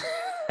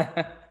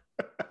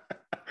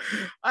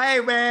Hey,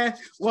 man.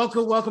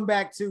 Welcome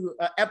back to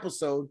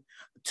episode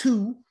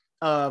 2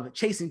 of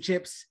Chasing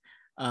Chips.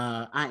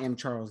 I am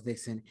Charles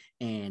Dixon,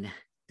 and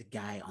the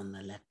guy on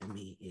the left of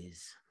me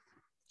is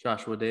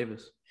Joshua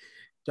Davis.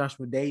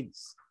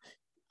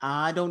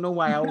 I don't know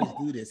why I always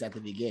do this at the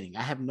beginning.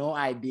 I have no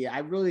idea. I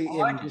really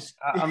am just.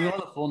 I'm going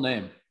the full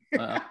name.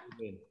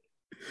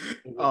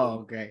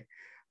 Okay.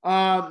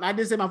 I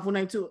did say my full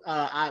name too.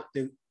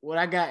 What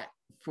I got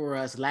for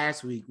us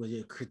last week was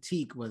a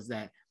critique was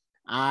that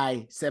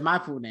I said my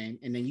full name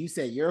and then you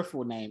said your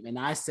full name, and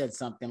I said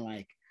something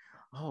like,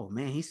 "Oh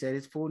man, he said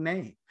his full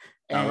name,"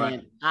 and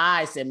right.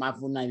 I said my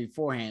full name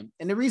beforehand.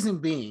 And the reason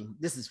being,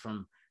 this is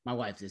from my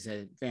wife that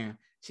said, "Fam,"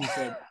 she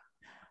said.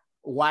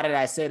 Why did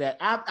I say that?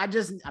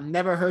 I've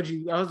never heard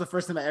you. That was the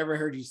first time I ever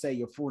heard you say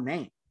your full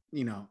name,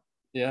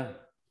 Yeah.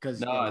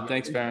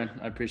 Thanks, Farron.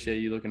 I appreciate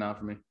you looking out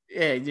for me.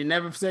 Yeah, you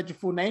never said your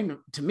full name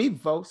to me,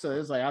 folks. So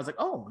it's like, I was like,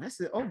 oh, that's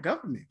it. Oh,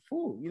 government.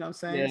 Fool. You know what I'm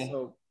saying? Yeah.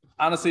 So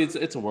honestly,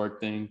 it's a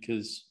work thing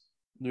because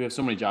we have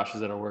so many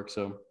Joshes at our work.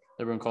 So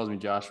everyone calls me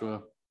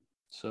Joshua.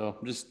 So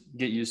just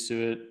get used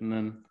to it. And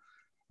then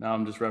now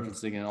I'm just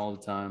referencing it all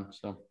the time.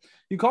 So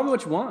you call me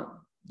what you want.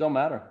 Don't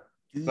matter.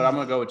 But I'm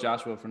going to go with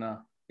Joshua for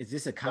now. Is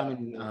this a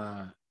common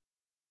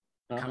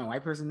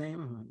white person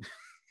name?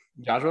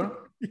 Joshua?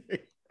 I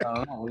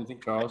don't know. What do you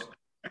think, Charles?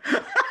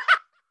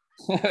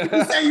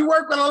 You say you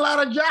work with a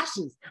lot of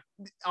Joshes.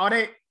 Are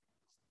they?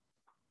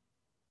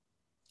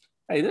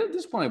 Hey,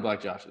 there's plenty of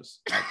black Joshes.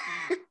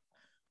 I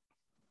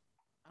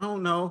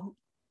don't know.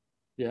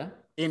 Yeah?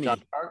 Any. Josh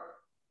Hart?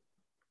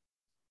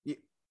 Yeah.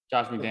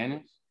 Josh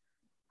McDaniels?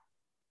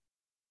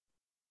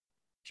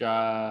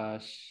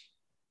 Josh.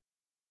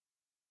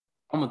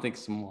 I'm going to think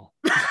some more.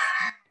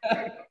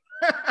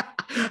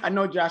 I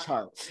know Josh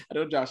Hart.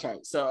 So,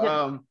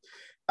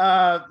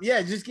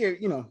 just get,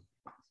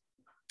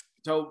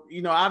 So,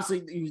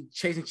 obviously,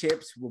 Chasing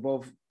Chips, we're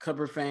both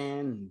Clipper fan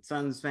and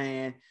Suns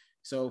fan.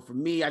 So, for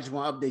me, I just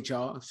want to update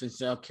y'all since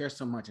y'all care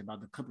so much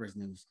about the Clippers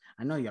news.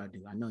 I know y'all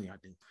do.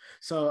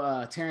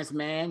 So, Terrence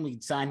Mann, we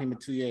signed him a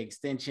 2-year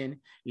extension.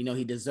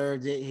 He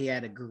deserved it. He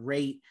had a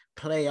great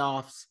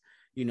playoffs.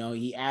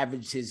 He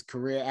averaged his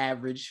career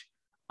average,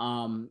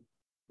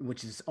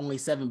 which is only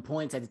 7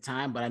 points at the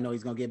time, but I know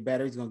he's going to get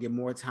better. He's going to get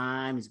more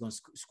time. He's going to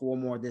score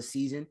more this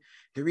season.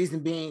 The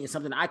reason being is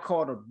something I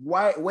called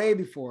way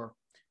before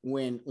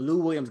when Lou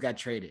Williams got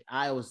traded.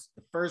 I was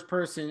the first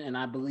person, and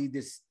I believe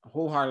this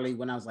wholeheartedly,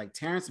 when I was like,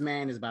 Terrence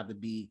Mann is about to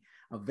be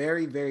a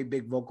very, very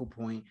big vocal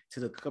point to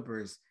the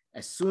Clippers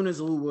as soon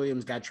as Lou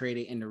Williams got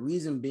traded. And the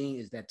reason being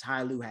is that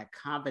Ty Lue had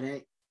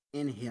confidence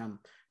in him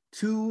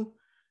to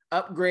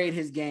upgrade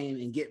his game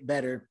and get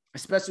better,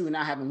 especially when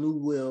not having Lou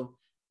Will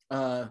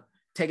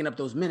taking up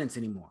those minutes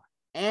anymore.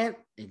 And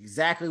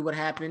exactly what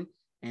happened.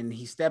 And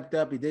he stepped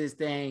up, he did his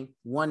thing,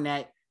 won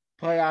that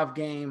playoff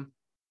game.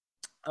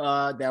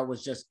 That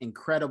was just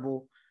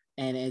incredible.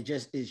 And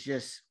it's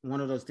just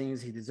one of those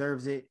things. He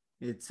deserves it.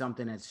 It's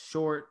something that's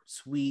short,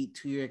 sweet,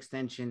 2-year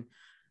extension.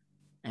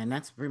 And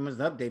that's pretty much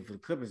the update for the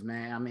Clippers,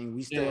 man. I mean,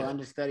 we still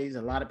understudies.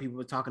 A lot of people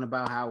are talking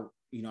about how,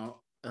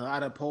 a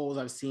lot of polls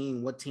I've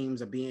seen what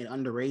teams are being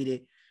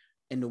underrated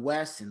in the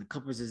West, and the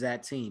Clippers is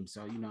that team.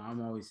 So,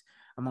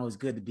 I'm always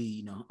good to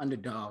be,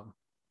 underdog.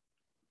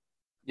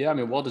 Yeah, I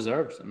mean, well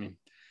deserved. I mean,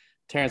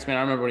 Terrence Mann,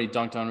 I remember when he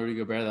dunked on Rudy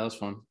Gobert. That was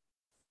fun.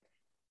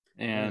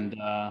 And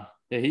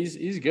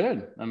he's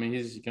good. I mean,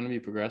 he's going to be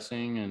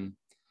progressing, and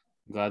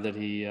I'm glad that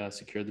he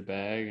secured the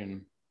bag,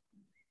 and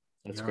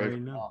that's great.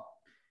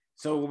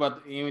 So, what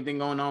about anything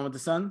going on with the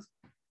Suns?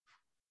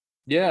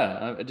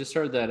 Yeah, I just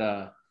heard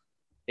that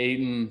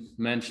Ayton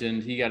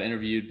mentioned he got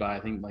interviewed by, I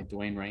think, like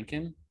Dwayne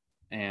Rankin,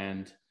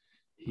 and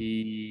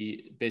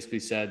he basically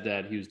said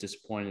that he was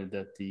disappointed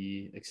that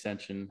the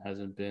extension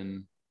hasn't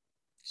been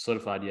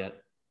solidified yet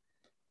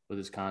with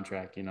his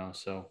contract,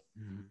 So,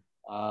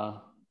 I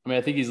mean,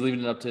 I think he's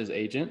leaving it up to his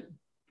agent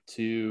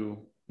to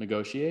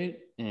negotiate,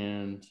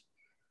 and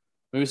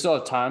we still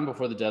have time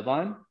before the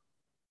deadline,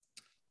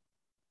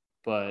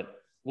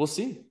 but we'll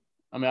see.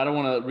 I mean, I don't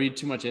want to read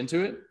too much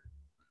into it.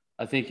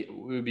 I think it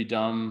would be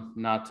dumb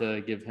not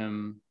to give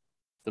him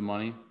the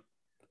money,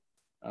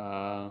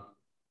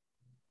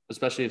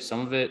 especially if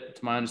some of it,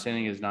 to my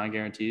understanding, is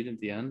non-guaranteed at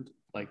the end,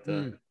 like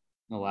the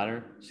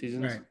latter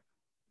seasons.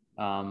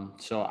 Right.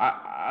 So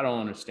I don't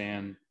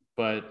understand,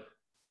 but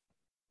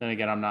then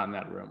again, I'm not in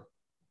that room.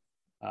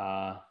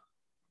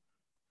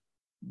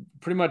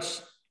 Pretty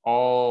much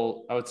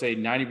all, I would say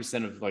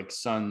 90% of like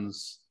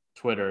Suns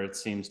Twitter, it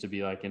seems to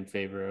be like in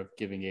favor of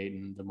giving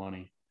Ayton the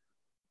money.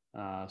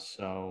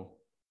 So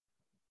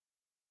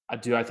I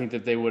think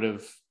that they would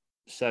have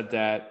said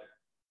that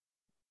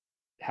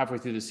halfway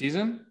through the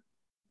season,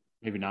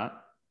 maybe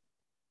not,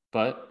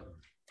 but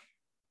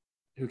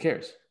who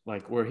cares?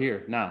 Like, we're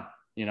here now,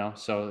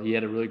 so he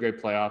had a really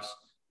great playoffs.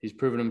 He's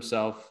proven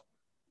himself.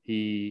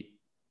 He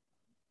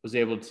was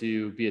able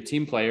to be a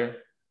team player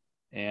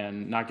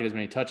and not get as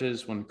many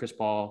touches when Chris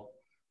Paul,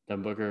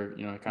 Devin Booker,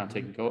 kind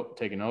of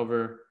taken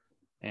over,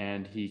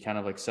 and he kind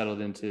of like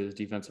settled into his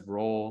defensive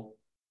role.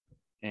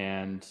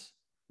 And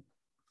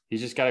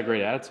he's just got a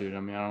great attitude. I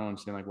mean, I don't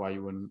understand like why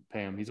you wouldn't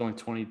pay him. He's only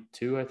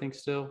 22, I think,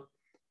 still,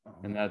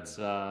 and that's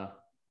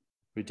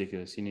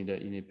ridiculous. You need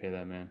to pay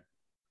that man.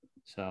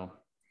 So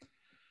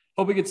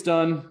hope it gets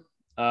done.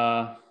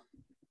 I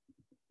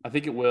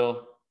think it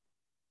will,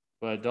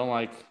 but I don't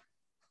like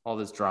all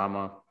this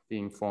drama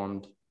being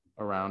formed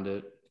around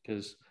it,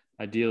 because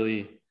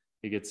ideally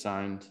it gets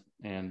signed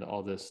and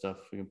all this stuff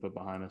we can put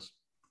behind us.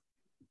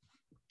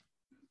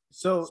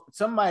 So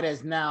somebody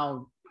that's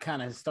now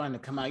kind of starting to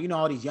come out,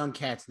 all these young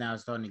cats now are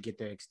starting to get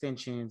their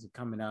extensions and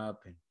coming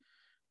up,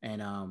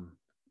 and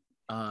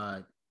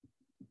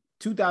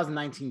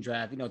 2019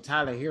 draft,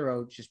 Tyler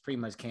Hero just pretty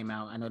much came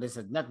out. I know this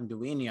has nothing to do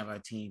with any of our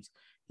teams.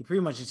 He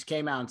pretty much just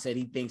came out and said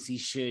he thinks he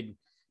should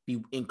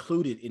be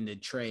included in the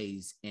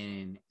trades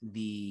and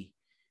the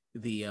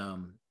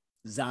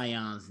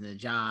Zions and the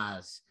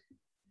Jaws,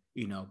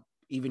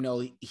 even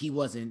though he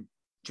wasn't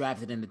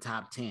drafted in the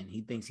top 10,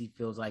 he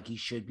feels like he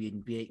should be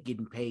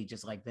getting paid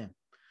just like them.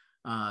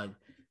 I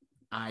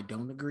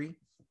don't agree.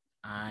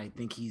 I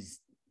think he's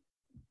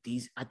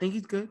good. I think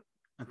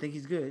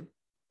he's good.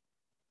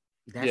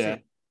 That's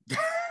it. Yeah,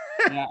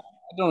 I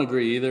don't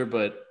agree either,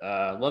 but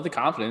love the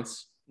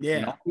confidence.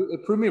 Yeah.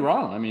 It proved me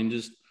wrong. I mean,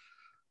 just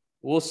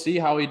we'll see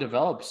how he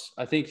develops.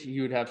 I think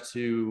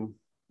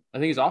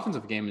his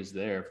offensive game is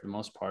there for the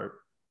most part,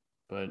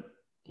 but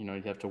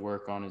you'd have to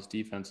work on his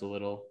defense a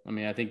little. I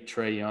mean, I think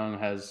Trae Young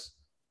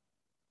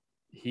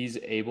he's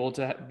able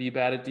to be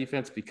bad at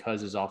defense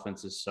because his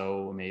offense is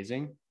so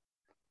amazing.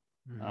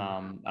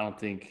 Mm-hmm. I don't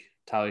think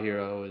Tyler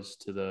Hero is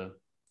to the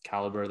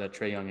caliber that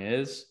Trae Young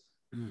is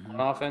on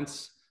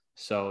offense.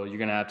 So you're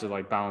going to have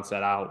to balance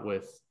that out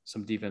with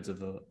some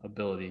defensive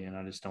ability. And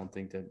I just don't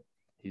think that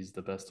he's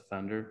the best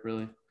defender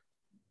really.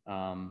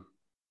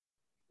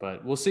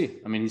 But we'll see.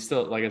 I mean, he's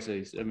still, like I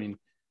said,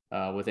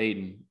 with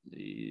Ayton,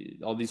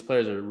 all these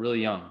players are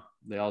really young.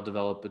 They all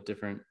develop at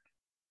different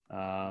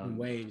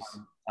waves,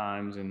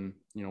 times and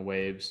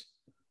waves.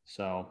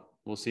 So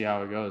we'll see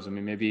how it goes. I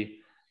mean, maybe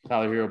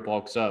Tyler Hero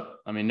bulks up.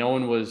 I mean, no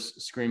one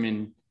was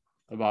screaming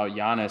about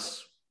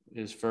Giannis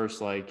his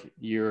first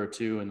year or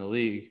two in the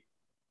league,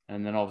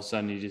 and then all of a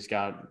sudden he just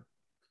got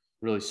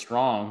really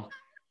strong.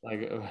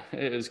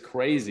 It was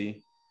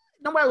crazy.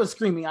 Nobody was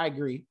screaming. I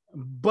agree,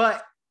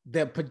 but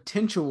the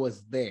potential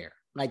was there.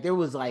 There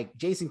was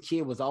Jason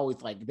Kidd was always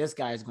this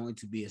guy is going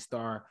to be a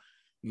star,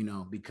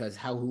 because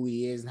who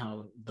he is and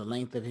how the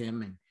length of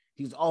him, and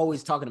he was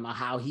always talking about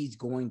how he's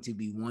going to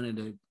be one of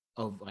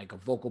a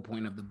vocal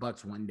point of the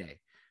Bucks one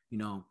day. I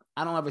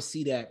don't ever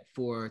see that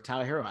for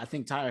Tyler Hero. I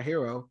think Tyler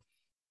Hero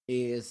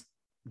is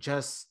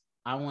just,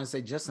 I want to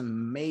say just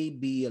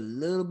maybe a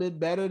little bit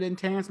better than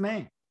Terrence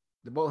Mann.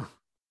 The both.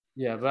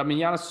 Yeah, but I mean,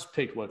 Giannis was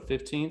picked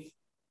 15th.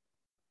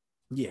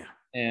 Yeah,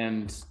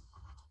 and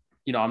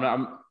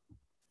I'm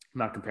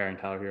not comparing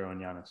Tyler Hero and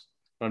Giannis.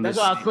 That's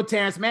why I put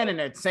Terrence Mann in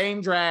that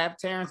same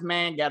draft. Terrence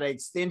Mann got an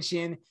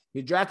extension.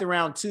 He drafted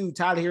round 2.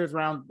 Tyler Hero's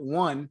round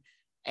 1,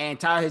 and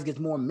Tyler Hero gets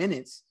more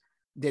minutes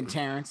than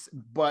Terrence.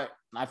 But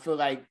I feel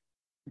like,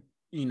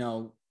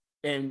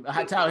 and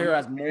Tyler Hero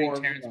has more.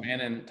 Terrence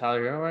Mann and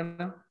Tyler Hero right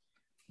now.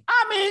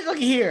 I mean, look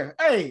here.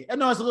 Hey, I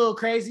know it's a little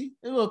crazy.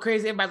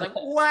 Everybody's like,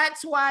 "What?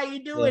 Why are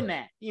you doing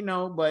that?"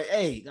 But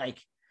hey,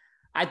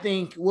 I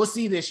think we'll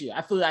see this year.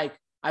 I feel like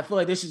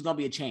this is gonna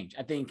be a change.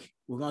 I think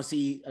we're gonna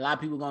see a lot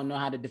of people gonna know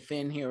how to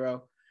defend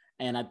Hero,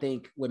 and I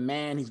think with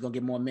Mann, he's gonna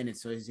get more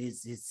minutes, so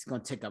he's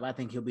gonna tick up. I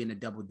think he'll be in the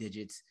double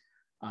digits.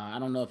 I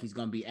don't know if he's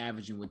gonna be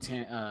averaging what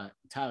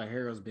Tyler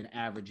Hero's been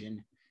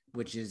averaging,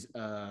 which is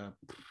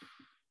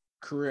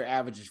career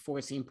average is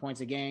 14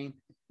 points a game.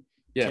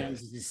 Yeah,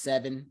 Terrence is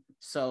 7.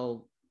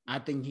 So I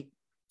think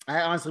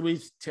I honestly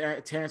believe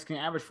Terrence can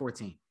average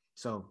 14.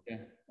 So yeah,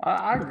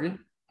 I agree.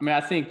 I mean, I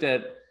think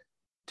that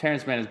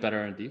Terrence Mann is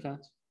better in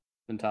defense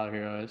than Tyler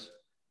Hero is.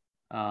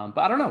 But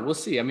I don't know. We'll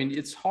see. I mean,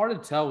 it's hard to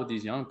tell with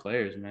these young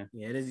players, man.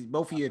 Yeah, it is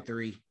both year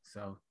 3.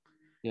 So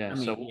yeah,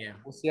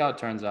 we'll see how it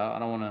turns out. I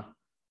don't want to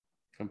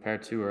compare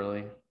too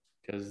early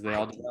because they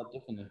all develop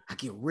differently. I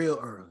get real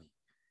early.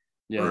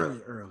 Yeah,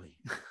 early.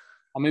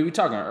 I mean, we're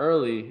talking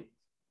early.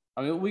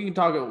 I mean, we can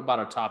talk about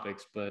our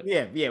topics, but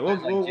yeah, we'll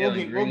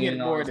get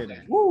more into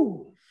that.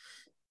 Woo!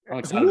 I'm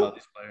excited about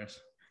these players.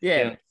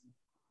 Yeah.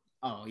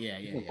 Oh yeah,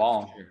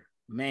 ball. Sure.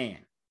 Man.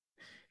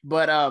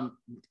 But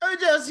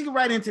just get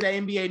right into the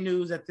NBA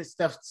news. That this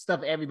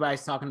stuff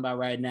everybody's talking about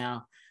right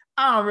now.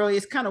 I don't really.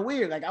 It's kind of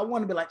weird. I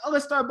want to be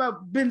let's talk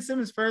about Ben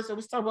Simmons first, or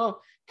let's talk about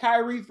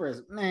Kyrie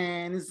first.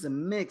 Man, this is a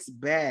mixed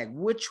bag.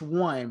 Which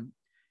one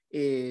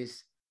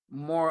is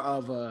more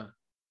of a?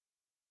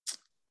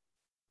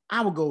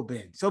 I will go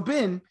Ben. So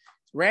Ben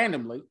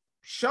randomly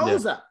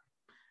shows up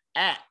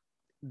at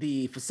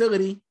the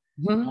facility.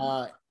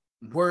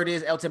 Mm-hmm. Word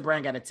is Elton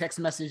Brand got a text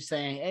message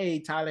saying, "Hey,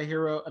 Tyler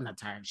Hero, I'm not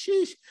tired.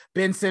 Sheesh.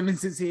 Ben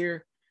Simmons is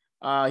here.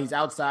 He's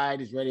outside.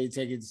 He's ready to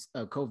take his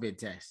COVID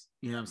test."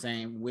 You know what I'm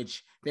saying?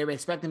 Which they were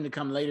expecting him to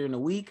come later in the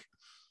week.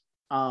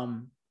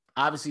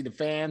 Obviously, the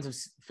fans of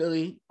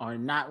Philly are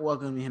not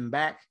welcoming him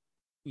back.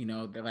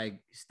 They're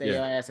stay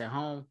your ass at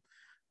home.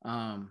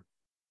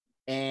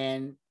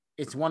 And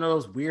it's one of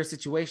those weird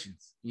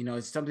situations.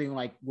 It's something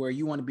like where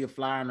you want to be a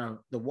fly on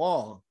the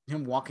wall,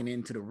 him walking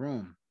into the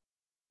room,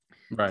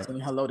 right, saying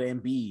hello to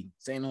Embiid,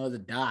 saying hello to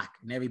Doc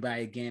and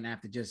everybody again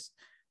after just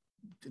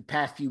the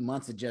past few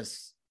months of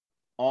just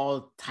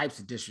all types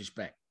of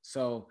disrespect.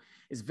 So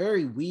it's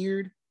very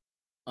weird.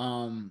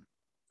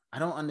 I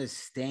don't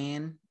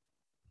understand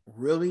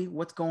really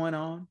what's going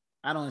on.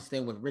 I don't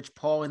understand what Rich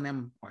Paul and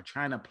them are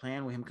trying to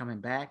plan with him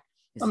coming back.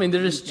 I mean,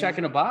 they're just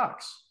checking a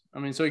box. I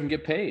mean, so he can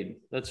get paid.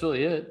 That's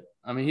really it.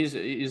 I mean,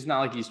 he's not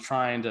like he's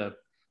trying to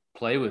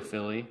play with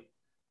Philly,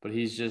 but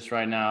he's just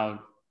right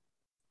now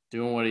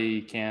doing what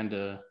he can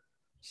to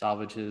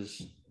salvage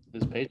his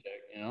paycheck,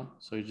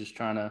 So he's just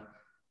trying to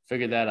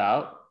figure that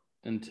out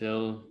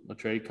until a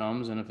trade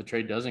comes. And if a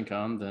trade doesn't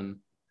come, then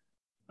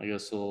I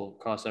guess we'll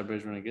cross that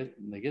bridge when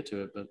they get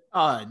to it.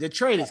 But the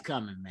trade is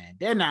coming, man.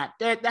 They're not.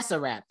 That's a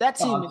wrap. That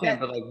team.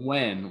 But like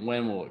when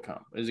will it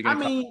come? Is it going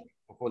to come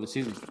before the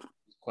season?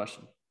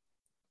 Question.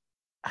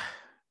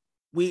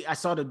 I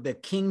saw the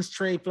Kings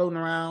trade floating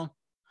around.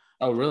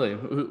 Oh, really?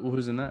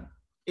 Who's in that?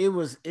 It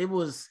was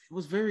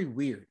very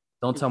weird.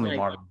 Don't tell me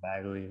Marvin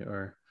Bagley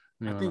or.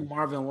 I think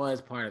Marvin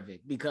was part of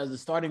it because the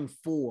starting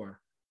four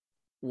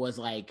was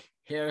like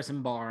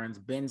Harrison Barnes,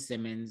 Ben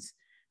Simmons,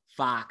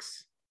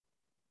 Fox.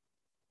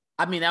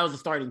 I mean, that was the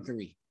starting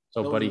three.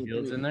 So Buddy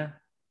Hield's in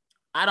there?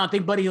 I don't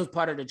think Buddy Hield's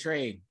part of the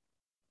trade.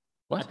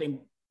 What?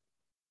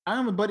 I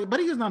don't know.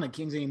 Buddy Hield's not on the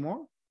Kings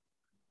anymore.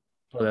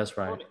 Oh, that's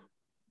right.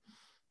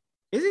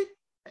 Is he?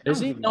 Is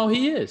he? No,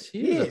 he is.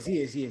 He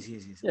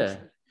is. Yeah.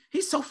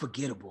 He's so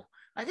forgettable.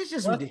 Like, it's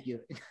just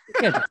ridiculous. You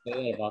can't just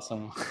say that about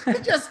someone.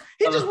 he just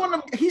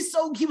wanted.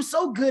 He was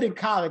so good in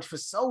college for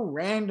so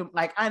random.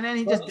 Like, and then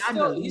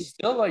he's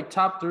still like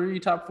top 3,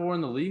 top 4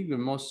 in the league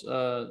and most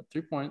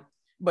 3-point.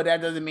 But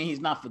that doesn't mean he's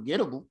not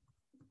forgettable.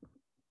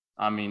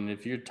 I mean,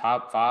 if you're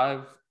top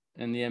 5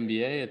 in the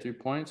NBA at 3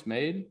 points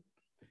made,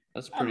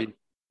 that's pretty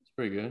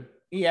good.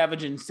 He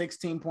averaging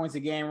 16 points a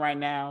game right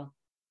now.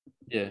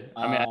 Yeah,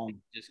 I mean, I think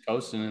he's just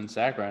coasting in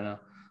sack right now.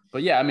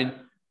 But yeah, I mean,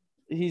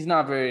 he's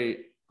not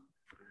very.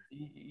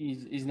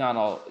 He's not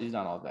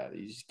all that.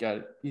 He's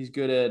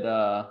good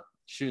at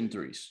shooting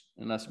threes,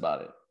 and that's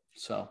about it.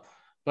 So,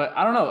 but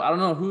I don't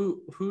know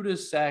who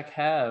does Sack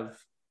have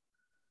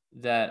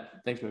that?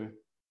 Thanks, baby.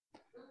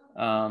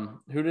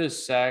 Who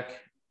does Sack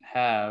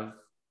have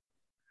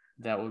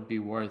that would be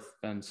worth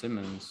Ben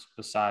Simmons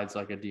besides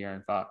like a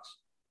De'Aaron Fox?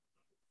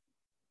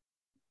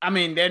 I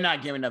mean, they're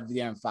not giving up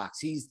De'Aaron Fox.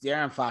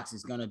 De'Aaron Fox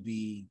is gonna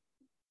be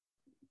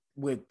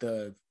with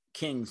the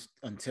Kings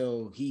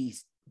until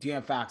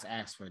De'Aaron Fox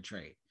asks for a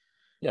trade.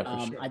 Yeah,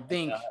 for sure. I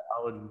think I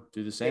would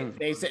do the same.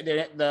 They said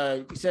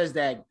that it says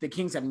that the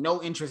Kings have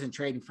no interest in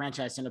trading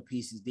franchise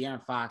centerpieces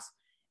De'Aaron Fox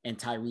and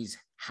Tyrese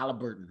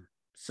Halliburton.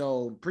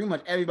 So pretty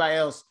much everybody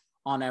else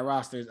on that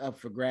roster is up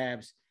for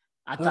grabs.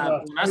 I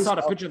thought when I saw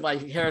the picture of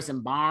like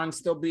Harrison Barnes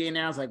still being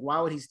there, I was like, why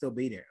would he still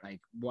be there? Like,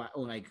 why?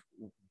 Like,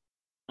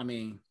 I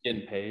mean,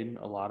 getting paid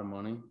a lot of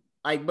money.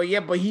 Like, but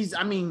he's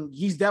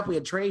definitely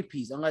a trade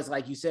piece, unless,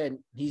 like you said,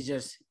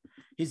 his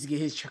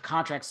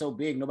contract's so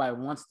big, nobody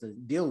wants to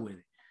deal with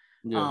it.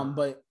 Yeah.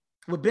 But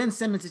with Ben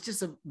Simmons, it's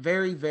just a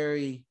very,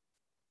 very,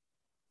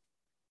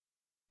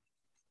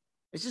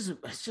 it's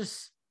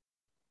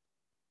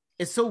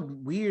so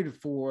weird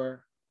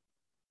for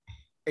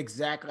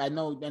exactly. I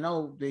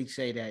know they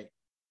say that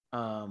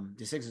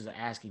the Sixers are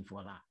asking for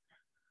a lot.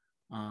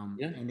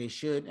 And they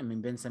should. I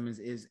mean, Ben Simmons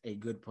is a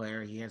good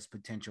player. He has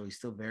potential. He's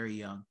still very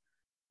young.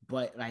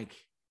 But like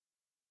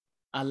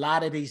a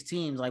lot of these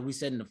teams, like we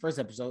said in the first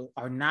episode,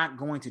 are not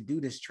going to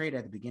do this trade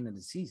at the beginning of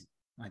the season.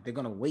 Like they're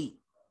going to wait.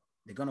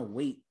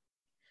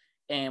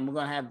 And we're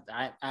going to have,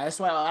 that's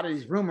why a lot of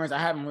these rumors, I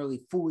haven't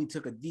really fully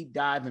took a deep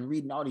dive in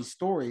reading all these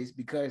stories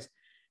because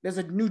there's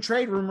a new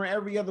trade rumor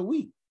every other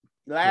week.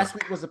 Last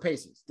week was the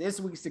Pacers. This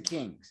week's the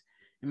Kings.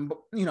 And,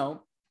 the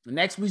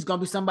next week's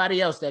going to be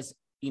somebody else that's,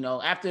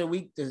 after the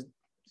week, the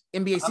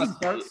NBA season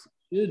starts.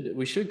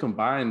 We should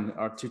combine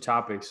our two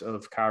topics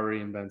of Kyrie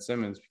and Ben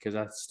Simmons because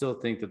I still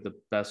think that the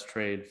best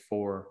trade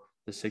for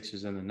the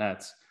Sixers and the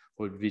Nets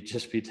would be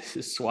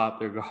to swap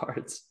their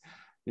guards,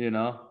 maybe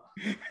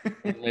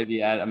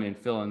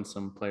fill in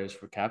some players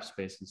for cap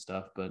space and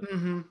stuff. But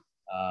who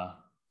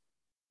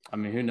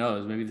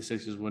knows? Maybe the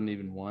Sixers wouldn't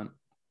even want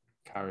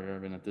Kyrie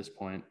Irving at this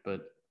point,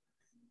 but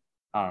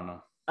I don't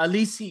know. At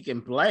least he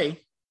can play.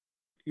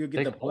 You'll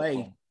get to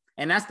play.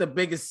 And that's the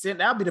biggest –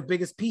 that'll be the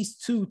biggest piece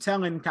to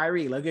telling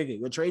Kyrie, like, okay,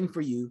 we're trading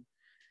for you.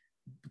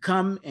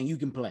 Come and you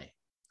can play.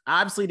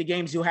 Obviously, the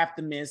games you'll have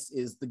to miss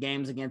is the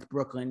games against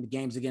Brooklyn, the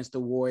games against the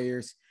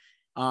Warriors.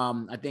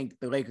 I think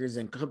the Lakers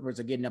and Clippers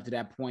are getting up to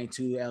that point,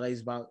 too.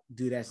 LA's about to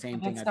do that same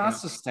thing. It's not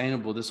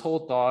sustainable. This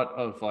whole thought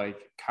of, like,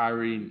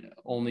 Kyrie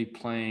only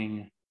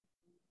playing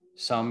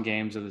some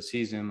games of the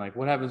season, like,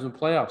 what happens when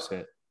playoffs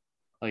hit?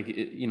 Like,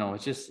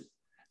 it's just –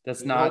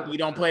 that's not. You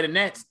don't play the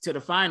Nets to the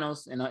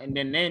finals, and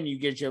then you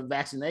get your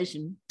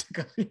vaccination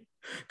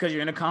because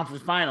you're in a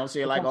conference final. So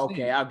you're like,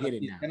 okay, I'll get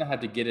it now. You're gonna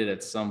have to get it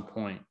at some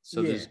point.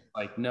 So there's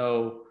like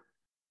no,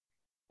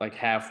 like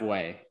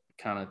halfway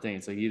kind of thing.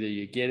 It's like either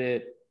you get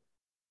it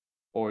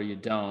or you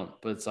don't.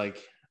 But it's like,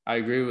 I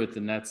agree with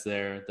the Nets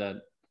there that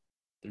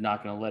they're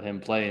not going to let him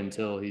play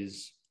until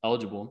he's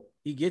eligible.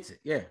 He gets it.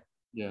 Yeah.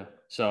 Yeah.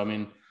 So, I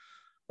mean,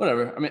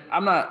 whatever. I mean,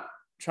 I'm not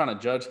trying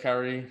to judge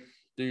Kyrie.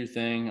 Do your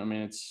thing. I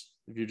mean, it's,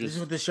 if you're just. This is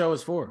what this show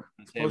is for.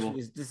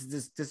 This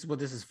is what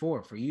this is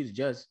for you to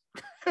judge.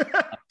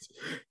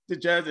 To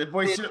judge and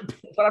voice.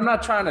 But I'm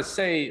not trying to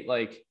say,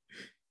 like,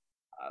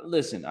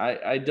 listen,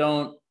 I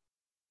don't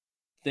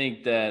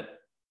think that,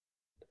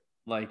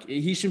 like,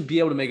 he should be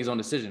able to make his own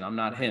decision. I'm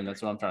not him.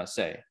 That's what I'm trying to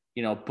say.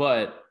 You know,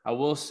 but I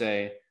will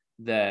say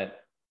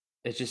that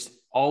it's just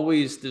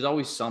there's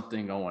always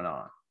something going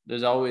on.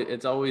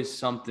 It's always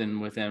something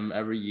with him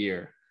every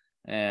year.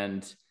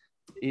 And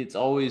it's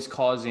always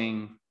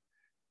causing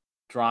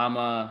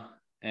drama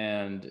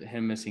and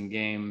him missing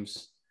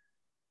games.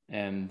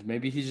 And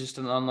maybe he's just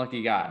an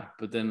unlucky guy,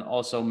 but then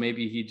also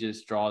maybe he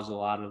just draws a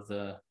lot of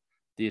the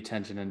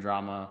attention and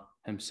drama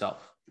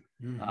himself.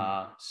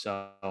 Mm-hmm.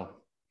 So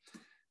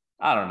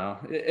I don't know.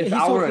 If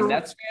I were a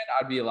Nets fan,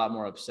 I'd be a lot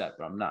more upset,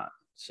 but I'm not.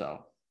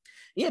 So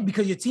yeah,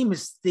 because your team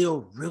is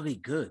still really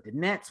good. The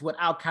Nets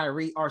without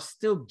Kyrie are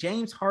still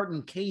James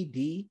Harden,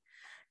 KD.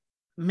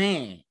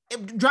 Man,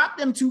 drop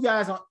them two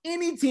guys on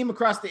any team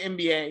across the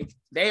NBA,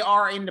 they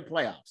are in the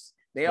playoffs.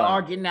 They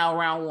are getting out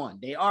round one.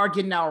 They are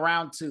getting out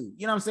round two.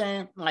 You know what I'm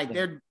saying? Like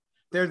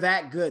they're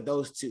that good,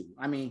 those two.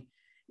 I mean,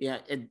 yeah,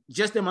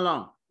 just them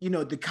alone. You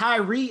know, the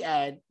Kyrie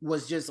ad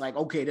was just like,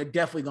 okay, they're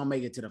definitely gonna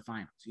make it to the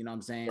finals. You know what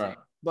I'm saying? Right.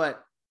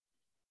 But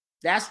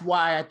that's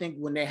why I think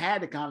when they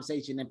had the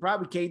conversation, and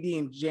probably KD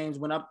and James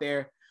went up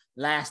there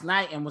last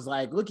night and was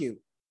like, look,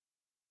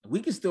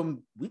 we can still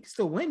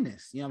win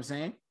this. You know what I'm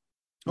saying?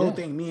 Whole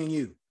thing, me and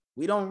you.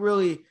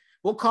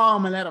 We'll call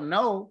them and let them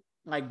know,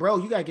 like, bro,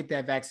 you gotta get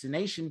that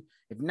vaccination.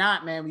 If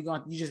not, man,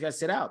 you just gotta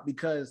sit out.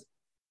 Because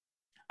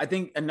I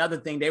think another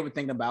thing they were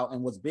thinking about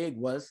and what's big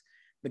was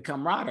the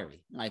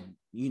camaraderie, like,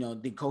 you know,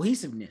 the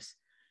cohesiveness.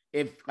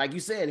 If, like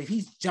you said, if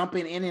he's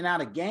jumping in and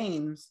out of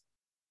games,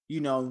 you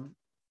know,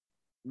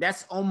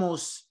 that's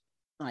almost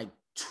like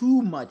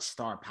too much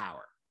star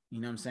power.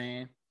 You know what I'm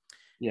saying?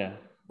 Yeah.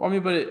 Well, I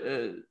mean,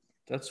 but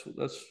that's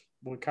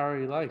what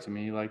Kyrie likes. I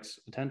mean, he likes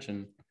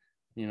attention.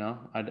 You know,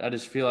 I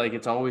just feel like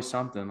it's always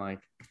something. Like,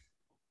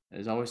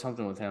 there's always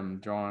something with him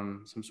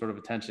drawing some sort of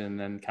attention. And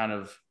then kind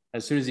of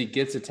as soon as he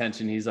gets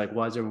attention, he's like,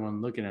 why is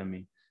everyone looking at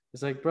me?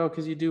 It's like, bro,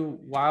 because you do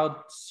wild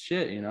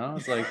shit, you know?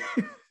 It's like,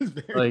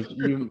 like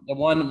you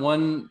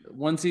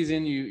one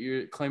season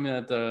you're claiming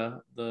that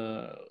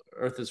the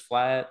earth is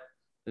flat.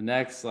 The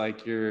next,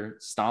 like, you're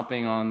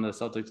stomping on the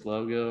Celtics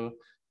logo,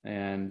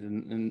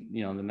 and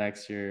you know, the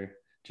next you're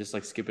just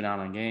like skipping out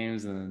on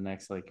games, and the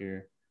next, like,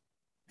 you're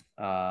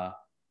not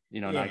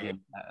getting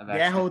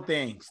that whole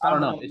thing. I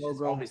don't know. It's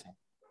logo.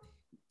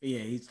 Yeah,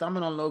 he's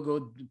stomping on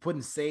logo,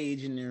 putting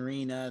sage in the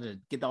arena to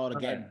get all the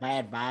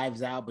bad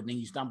vibes out, but then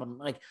you stomp on,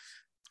 like,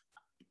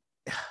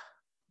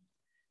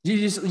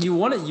 you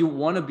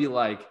want to be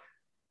like,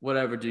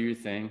 whatever, do your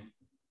thing,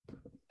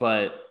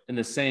 but in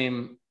the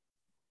same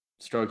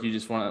stroke, you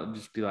just want to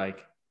just be like,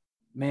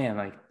 man,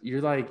 like,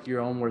 you're like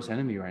your own worst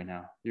enemy right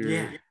now.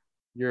 You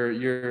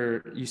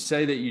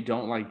say that you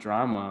don't like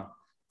drama,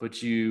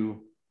 but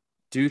you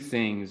do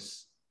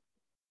things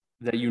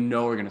that you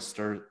know are going to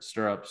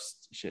stir up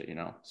shit, you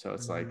know? So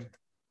it's like,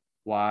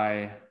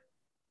 why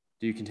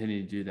do you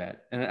continue to do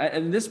that? And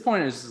at this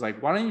point, it's just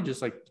like, why don't you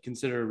just, like,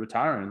 consider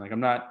retiring? Like, I'm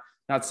not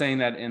saying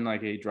that in,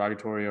 like, a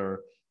derogatory or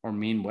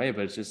mean way,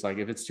 but it's just like,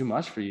 if it's too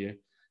much for you,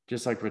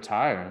 just, like,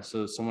 retire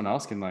so someone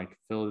else can, like,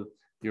 fill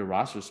your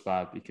roster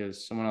spot,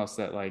 because someone else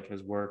that, like,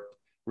 has worked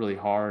really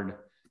hard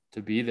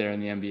to be there in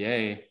the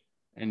NBA,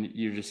 and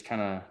you're just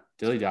kind of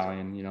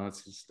dilly-dallying, you know?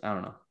 It's just, I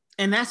don't know.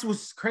 And that's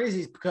what's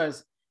crazy, is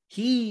because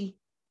he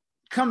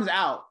comes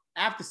out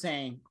after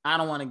saying,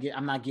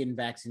 I'm not getting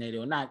vaccinated,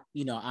 or not,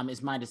 you know,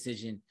 it's my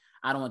decision.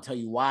 I don't want to tell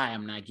you why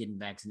I'm not getting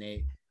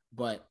vaccinated,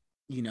 but,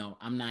 you know,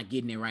 I'm not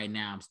getting it right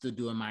now. I'm still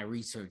doing my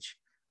research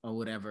or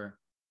whatever.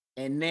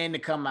 And then to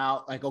come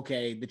out like,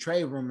 okay, the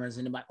trade rumors,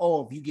 and like,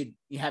 oh, if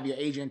you have your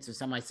agents or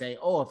somebody say,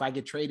 oh, if I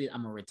get traded,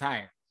 I'm gonna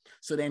retire.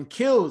 So then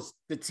kills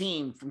the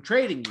team from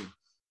trading you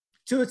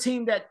to a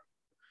team that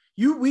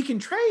we can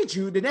trade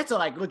you. The Nets are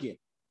like, look,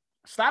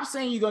 stop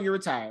saying you're gonna get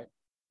retired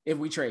if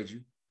we trade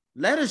you.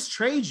 Let us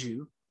trade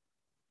you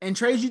and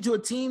trade you to a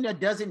team that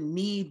doesn't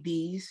need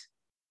these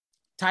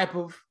type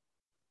of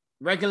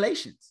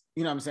regulations.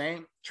 You know what I'm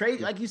saying?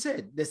 Trade, like you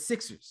said, the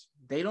Sixers,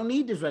 they don't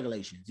need these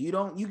regulations. You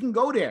can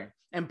go there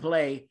and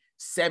play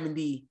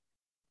 70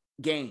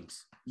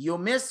 games. You'll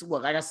miss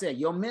like I said,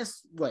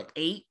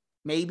 8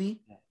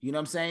 maybe, you know what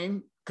I'm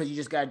saying? Because you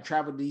just got to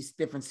travel to these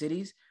different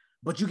cities,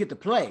 but you get to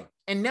play.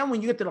 And then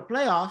when you get to the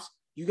playoffs,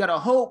 you got to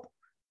hope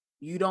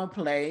you don't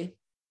play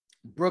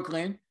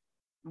Brooklyn.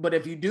 But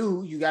if you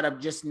do, you got to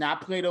just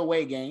not play the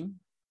away game.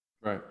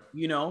 Right.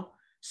 You know?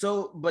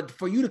 So, but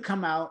for you to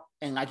come out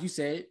and, like you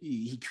said,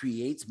 he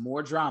creates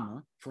more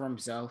drama for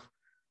himself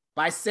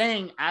by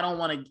saying, I'm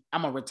going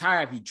to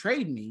retire if you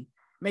trade me,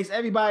 makes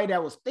everybody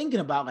that was thinking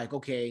about, like,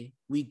 okay,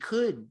 we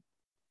could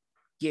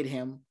get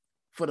him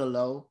for the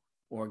low,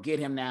 or get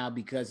him now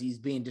because he's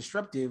being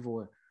disruptive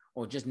or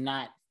just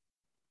not,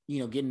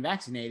 getting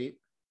vaccinated,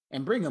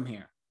 and bring him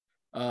here.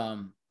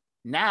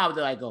 Now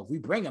they're like, oh, if we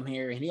bring him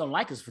here and he don't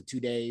like us for 2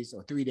 days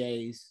or 3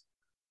 days,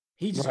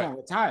 he's just gonna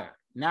retire.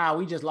 Now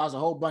we just lost a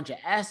whole bunch of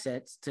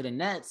assets to the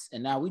Nets,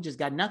 and now we just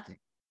got nothing.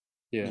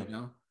 Yeah.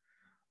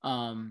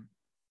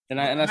 And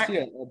I see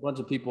a bunch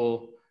of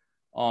people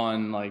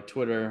on like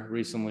Twitter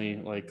recently,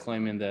 like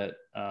claiming that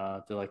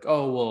they're like,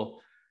 oh, well,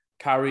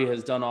 Kyrie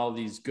has done all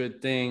these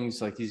good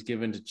things, like he's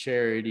given to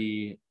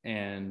charity,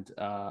 and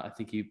I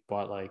think he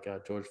bought like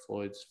George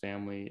Floyd's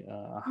family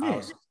a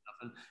house. Yeah.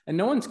 And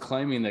no one's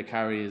claiming that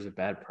Kyrie is a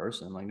bad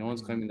person. Like no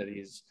one's claiming that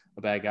he's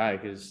a bad guy,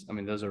 because I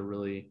mean those are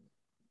really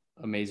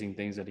amazing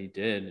things that he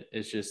did.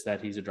 It's just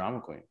that he's a drama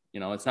queen.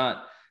 It's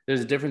not. There's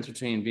a difference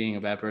between being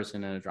a bad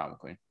person and a drama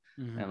queen,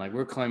 and like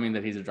we're claiming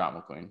that he's a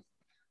drama queen,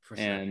 for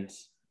sure. And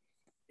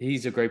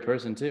he's a great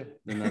person too.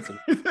 And that's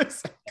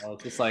it's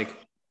just like,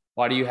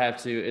 why do you have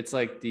to? It's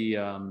like the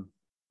kind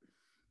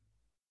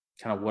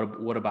of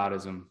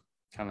whataboutism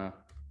kind of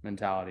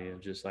mentality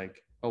of just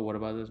like, oh, what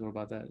about this? What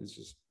about that? It's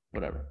just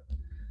whatever.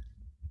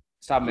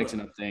 Stop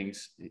mixing up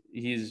things.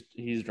 He's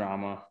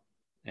drama,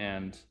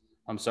 and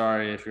I'm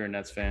sorry if you're a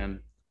Nets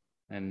fan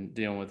and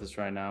dealing with this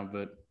right now,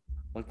 but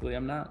luckily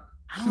I'm not.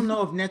 I don't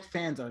know if Nets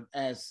fans are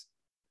as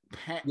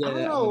I don't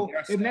know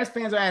if Nets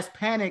fans are as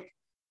panicked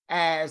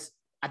as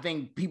I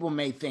think people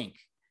may think.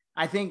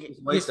 I think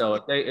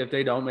if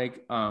they don't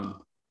make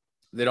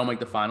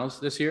the finals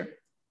this year,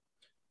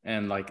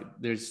 and like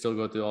they still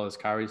go through all this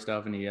Kyrie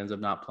stuff, and he ends up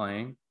not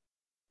playing,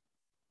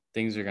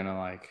 things are gonna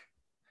like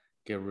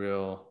get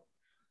real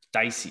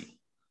dicey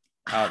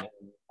out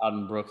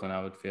in Brooklyn,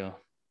 I would feel.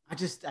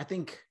 I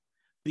think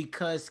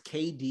because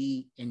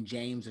KD and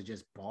James are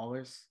just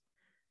ballers,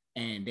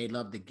 and they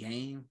love the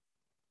game,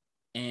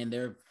 and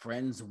they're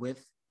friends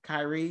with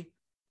Kyrie,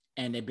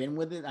 and they've been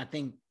with it. I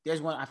think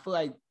there's one. I feel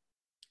like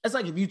it's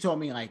like if you told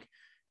me like,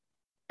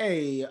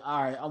 hey,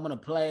 all right, I'm going to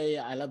play.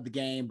 I love the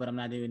game, but I'm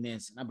not doing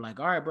this. And I'm like,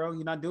 all right, bro,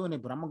 you're not doing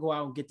it, but I'm going to go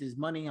out and get this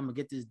money. I'm going to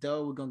get this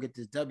dough. We're going to get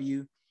this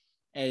W.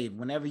 Hey,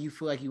 whenever you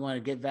feel like you want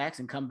to get vaxxed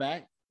and come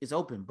back, it's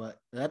open. But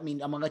that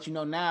means I'm going to let you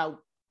know now,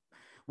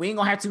 we ain't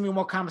going to have too many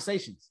more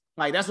conversations.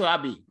 Like, that's what I'll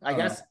be. Like,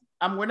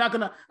 we're not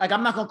going to, like,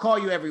 I'm not going to call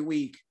you every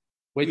week.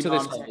 Wait till they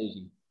start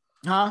losing.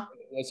 Huh?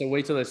 So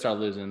wait till they start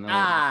losing.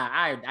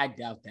 I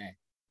doubt that.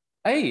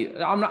 Hey,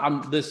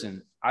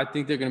 listen, I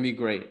think they're going to be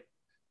great.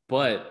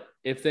 But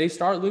if they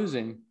start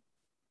losing,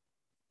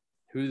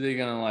 who are they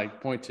going to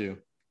like point to?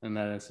 And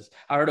that is just,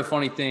 I heard a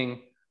funny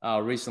thing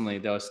recently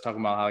that was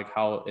talking about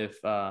how if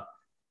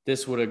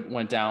this would have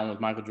went down with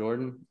Michael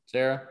Jordan,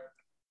 Sarah,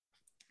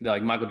 that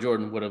like Michael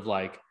Jordan would have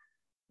like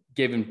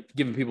given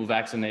people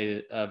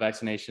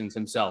vaccinations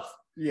himself,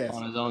 yes,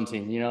 on his own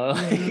team,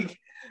 like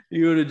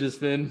he would have just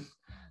been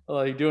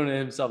like doing it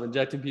himself,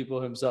 injecting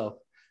people himself.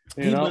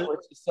 Which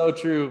is so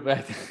true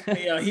back then.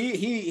 Yeah,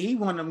 he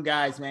one of them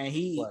guys, man.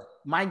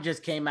 Mike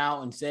just came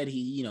out and said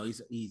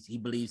he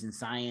believes in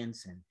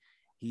science, and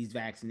he's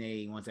vaccinated.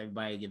 He wants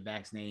everybody to get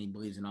vaccinated. He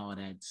believes in all of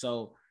that.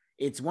 So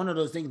it's one of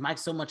those things.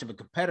 Mike's so much of a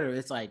competitor.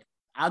 It's like,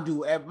 Mike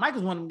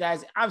is one of them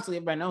guys. Obviously,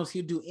 everybody knows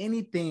he'll do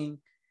anything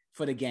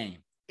for the game,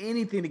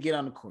 anything to get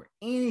on the court,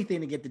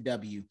 anything to get the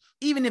W,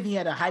 even if he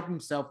had to hype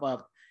himself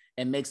up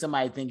and make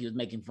somebody think he was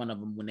making fun of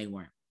him when they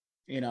weren't.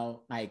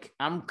 Like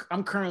I'm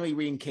currently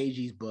reading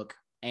KG's book,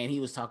 and he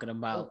was talking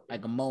about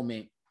like a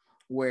moment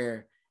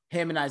where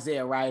him and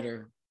Isaiah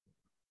Ryder's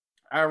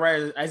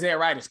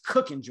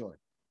cooking Jordan,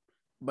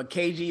 but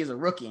KG is a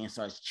rookie and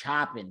starts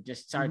chopping,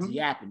 just starts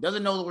yapping,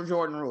 doesn't know the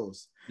Jordan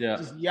rules. Yeah,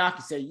 just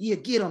yapping, say, yeah,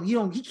 get him.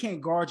 He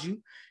can't guard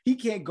you. He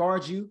can't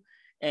guard you.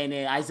 And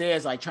then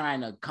Isaiah's like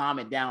trying to calm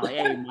it down, like,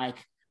 hey,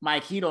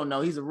 Mike, he don't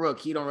know. He's a rook.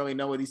 He don't really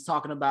know what he's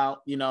talking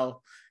about,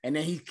 And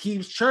then he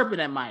keeps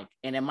chirping at Mike,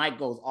 and then Mike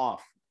goes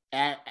off.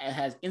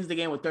 Ends the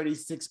game with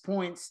 36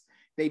 points.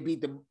 They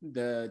beat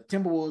the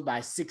Timberwolves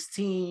by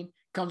 16.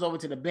 Comes over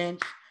to the bench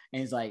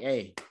and he's like,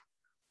 "Hey,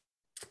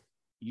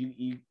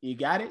 you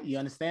got it? You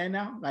understand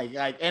now?" Like,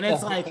 and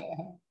it's like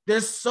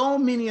there's so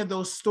many of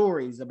those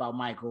stories about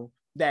Michael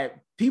that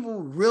people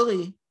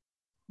really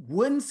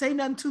wouldn't say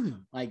nothing to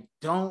him. Like,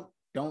 don't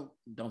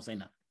say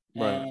nothing.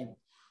 Right.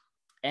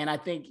 And I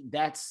think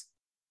that's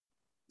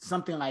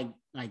something like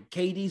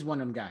KD's one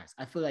of them guys.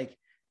 I feel like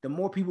the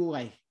more people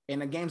like. In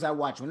the games I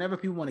watch, whenever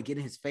people want to get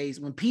in his face,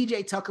 when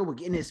PJ Tucker would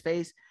get in his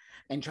face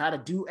and try to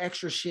do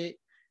extra shit,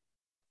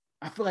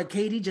 I feel like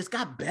KD just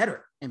got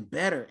better and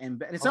better and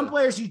better. And some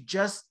players you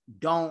just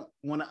don't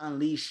want to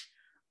unleash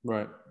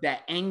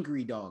that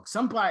angry dog.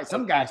 Some guys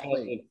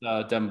play.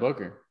 Devin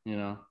Booker,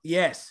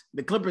 Yes,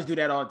 the Clippers do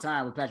that all the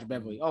time with Patrick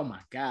Beverly. Oh my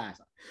gosh.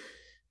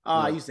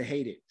 I used to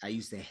hate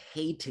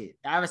it.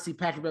 I see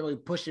Patrick Beverly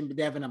pushing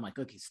Devin. I'm like,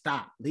 okay,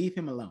 stop. Leave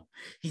him alone.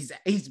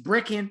 He's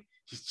bricking.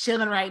 He's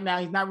chilling right now.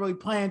 He's not really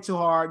playing too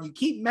hard. You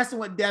keep messing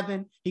with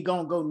Devin, he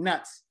gonna go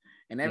nuts.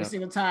 And every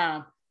single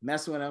time,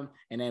 mess with him,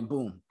 and then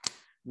boom,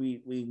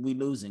 we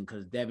losing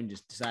because Devin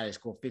just decided to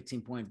score 15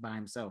 points by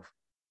himself.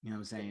 You know what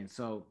I'm saying?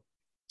 So,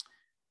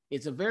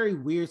 it's a very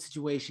weird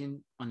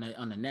situation on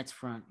the Nets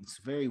front. It's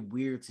a very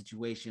weird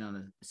situation on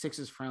the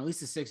Sixers front. At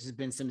least the Sixers,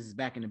 Ben Simmons is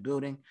back in the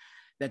building.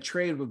 That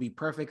trade would be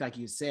perfect, like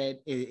you said.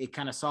 It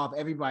kind of solved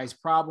everybody's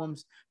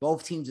problems.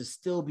 Both teams will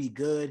still be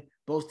good.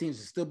 Both teams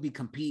will still be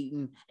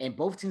competing, and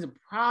both teams will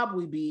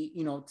probably be,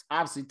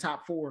 obviously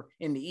top 4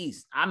 in the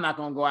East. I'm not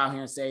going to go out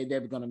here and say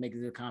they're going to make it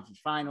to the conference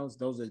finals.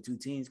 Those are the 2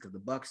 teams because the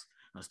Bucks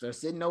are still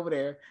sitting over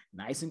there,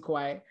 nice and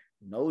quiet,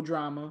 no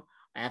drama,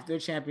 after a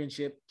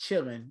championship,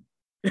 chilling,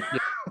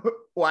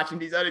 watching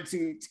these other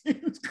 2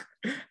 teams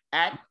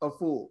act a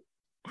fool.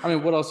 I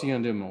mean, what else are you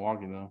going to do in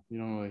Milwaukee, though? You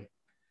don't really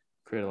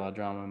create a lot of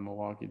drama in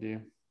Milwaukee, do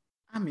you?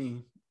 I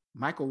mean,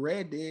 Michael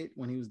Redd did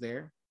when he was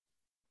there.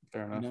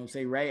 Fair enough.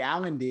 Say Ray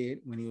Allen did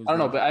when he was I don't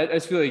know, but I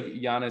just feel like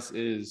Giannis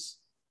is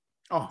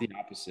the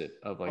opposite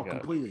of like a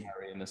completely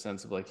Kyrie in the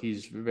sense of like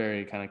he's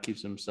very kind of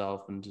keeps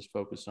himself and just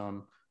focused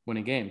on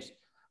winning games,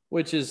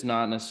 which is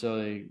not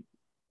necessarily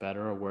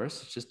better or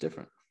worse. It's just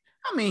different.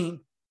 I mean,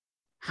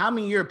 how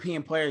many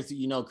European players do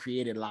you know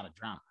created a lot of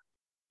drama?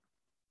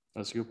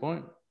 That's a good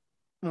point.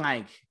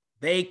 Like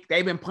they've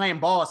been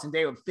playing ball since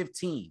they were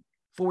 15,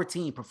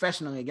 14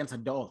 professionally against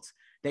adults.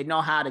 They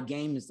know how the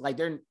game is like.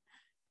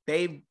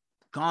 They've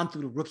gone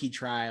through the rookie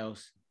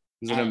trials.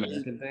 Is it an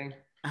American thing?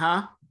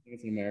 Huh?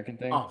 It's an American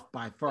thing. Oh,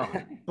 by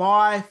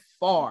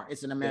far,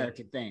 it's an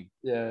American thing.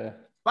 Yeah.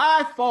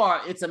 By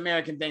far, it's an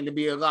American thing to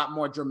be a lot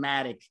more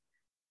dramatic.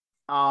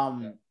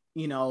 And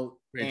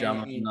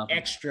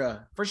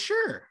extra for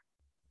sure.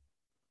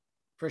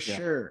 For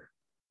sure.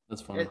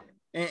 That's funny.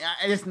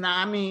 It's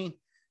not. I mean,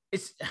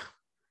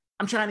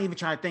 I'm trying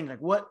to think like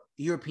what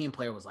the European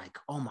player was like.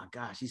 Oh my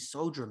gosh, he's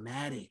so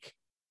dramatic.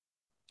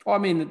 Well, I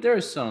mean,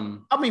 there's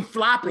some. I mean,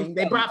 flopping.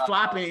 They brought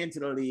flopping into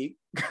the league.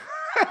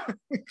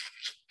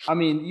 I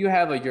mean, you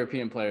have like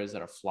European players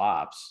that are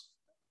flops,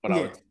 but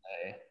I would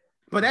say.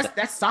 But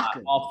that's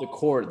soccer. Off the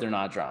court, they're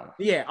not drama.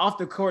 Yeah, off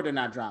the court, they're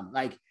not drama.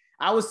 Like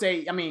I would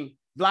say, I mean,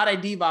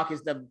 Vlade Divac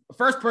is the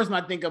first person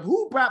I think of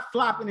who brought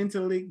flopping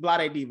into the league.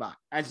 Vlade Divac.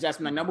 That's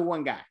my number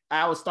one guy.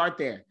 I would start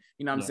there.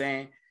 You know what I'm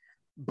saying?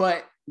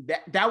 But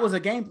that was a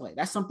gameplay.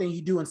 That's something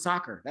you do in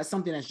soccer. That's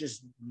something that's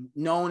just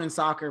known in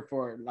soccer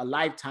for a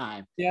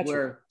lifetime. Yeah,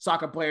 where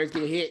soccer players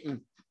get hit and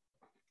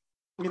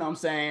you know what I'm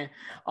saying,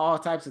 all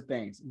types of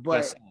things.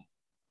 But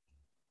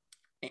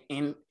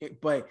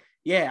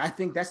I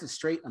think that's a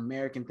straight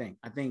American thing.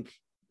 I think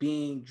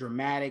being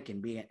dramatic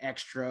and being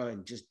extra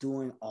and just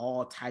doing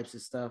all types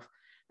of stuff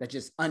that's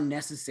just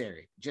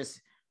unnecessary.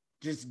 Just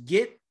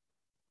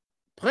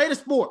play the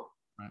sport.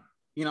 Right.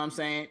 You know what I'm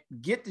saying?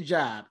 Get the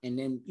job and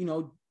then,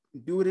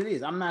 do what it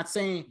is. I'm not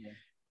saying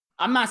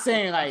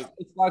like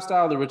it's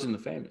lifestyle of the rich and the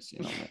famous,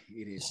 It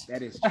is.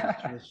 That is true.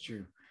 That's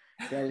true.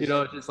 That is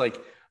it's just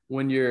like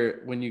when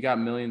you got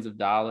millions of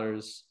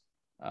dollars,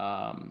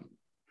 I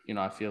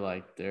feel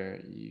like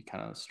you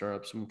kind of stir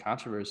up some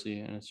controversy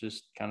and it's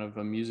just kind of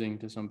amusing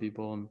to some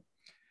people. And,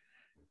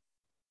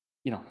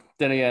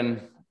 then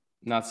again,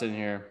 not sitting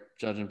here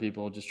judging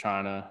people, just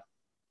trying to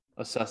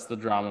assess the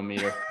drama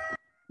meter.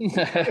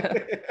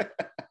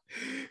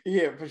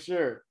 Yeah, for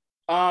sure.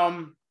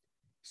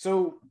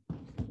 So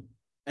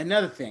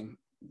another thing,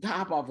 to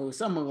hop off of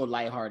something a little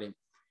lighthearted.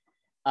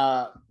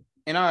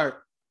 In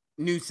our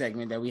new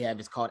segment that we have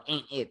is called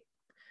Ain't It.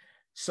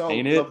 So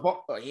Ain't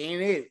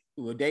It?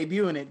 We're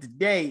debuting it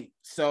today.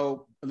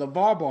 So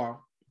LeVar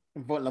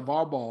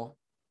Ball,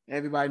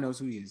 everybody knows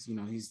who he is.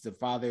 He's the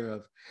father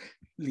of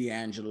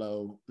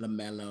LiAngelo,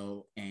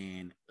 LaMelo,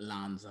 and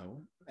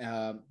Lonzo.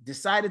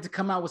 Decided to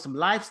come out with some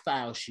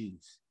lifestyle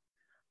shoes.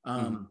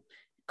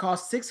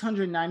 Cost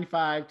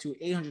 $695 to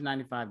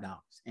 $895.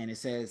 And it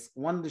says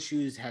one of the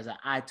shoes has an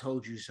I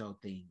told you so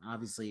theme.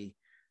 Obviously,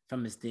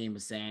 from his theme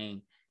was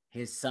saying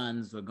his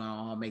sons were going to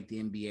all make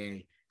the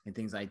NBA and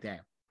things like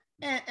that.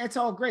 And it's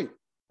all great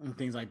and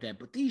things like that.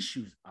 But these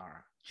shoes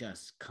are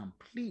just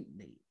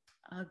completely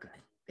ugly.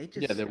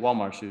 They're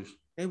Walmart shoes.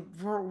 They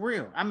for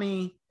real. I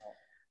mean,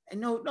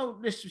 and no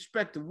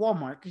disrespect to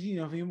Walmart, because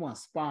if you want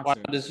to sponsor.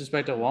 Why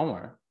disrespect to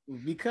Walmart?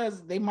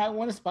 Because they might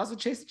want to sponsor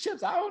Chase the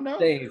Chips. I don't know.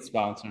 They ain't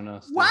sponsoring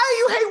us. Why do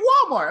you hate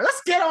Walmart?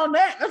 Let's get on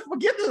that. Let's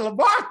forget the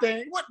LeVar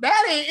thing.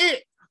 That ain't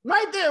it.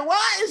 Right there.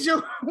 Why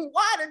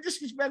the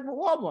disrespect for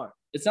Walmart?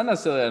 It's not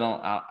necessarily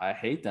I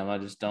hate them. I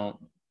just don't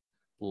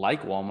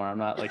like Walmart. I'm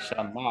not like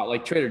shouting them out.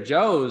 Like Trader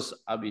Joe's,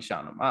 I'll be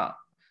shouting them out.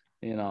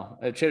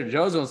 If Trader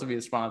Joe's wants to be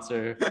a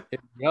sponsor, hit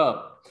me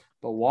up.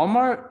 But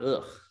Walmart,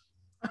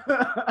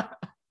 ugh.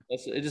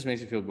 It just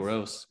makes me feel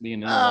gross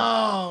being in there.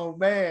 Oh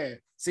man.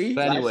 See,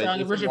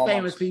 lifestyles of rich and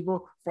famous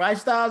people.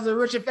 Lifestyles of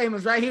rich and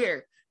famous right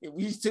here.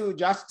 These two,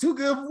 Josh, too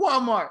good for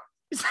Walmart.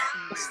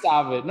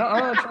 Stop it.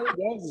 No, Trader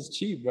Joe's is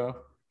cheap, bro.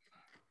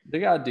 They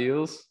got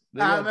deals.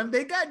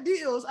 They got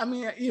deals. I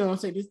mean, what I'm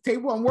saying? This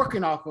table I'm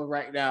working off of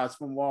right now is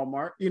from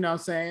Walmart. You know what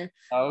I'm saying?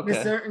 Oh, okay.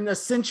 There's certain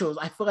essentials.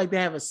 I feel like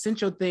they have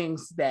essential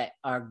things that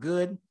are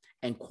good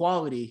and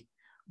quality,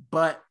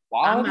 but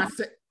I'm not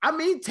saying. I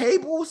mean,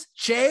 tables,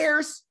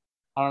 chairs.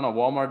 I don't know.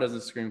 Walmart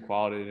doesn't scream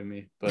quality to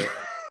me, but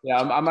yeah,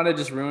 I might have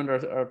just ruined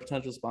our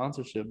potential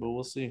sponsorship, but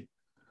we'll see.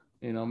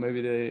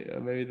 maybe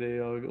they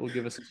will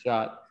give us a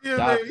shot.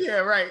 Yeah,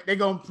 right. They're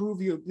gonna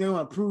prove you. They're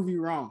gonna prove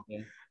you wrong.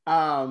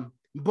 Yeah.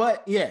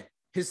 But yeah,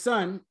 his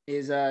son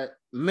is a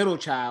middle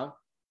child.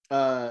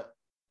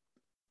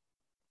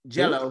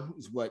 Jello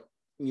is what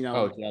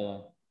Oh,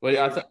 Jello. Wait,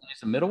 I thought he's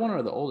the middle one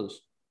or the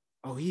oldest?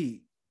 Oh, I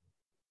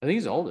think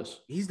he's the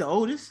oldest. He's the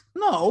oldest?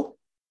 No.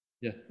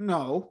 Yeah.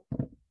 No.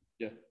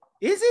 Yeah.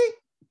 Is he?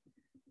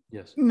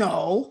 Yes.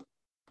 No.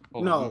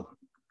 Oh, no.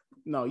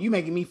 No, you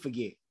making me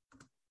forget.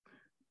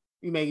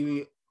 You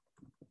making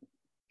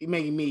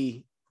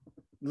me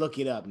look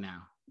it up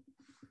now.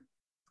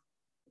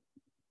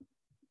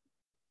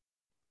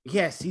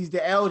 Yes, he's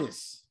the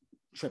eldest.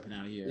 Tripping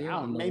out here.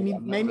 Yeah,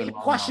 made me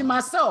question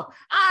myself.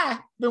 I've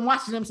been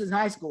watching him since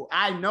high school.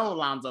 I know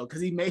Lonzo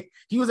because he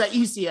was at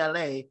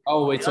UCLA.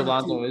 Oh, wait, so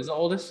Lonzo is the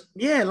oldest?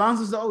 Yeah,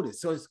 Lonzo's the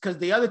oldest. So it's because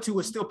the other two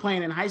were still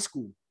playing in high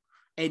school.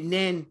 And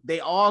then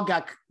they all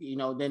got,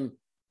 then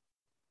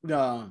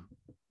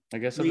I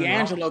guess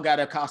LiAngelo got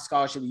a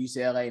scholarship at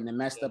UCLA and then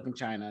messed up in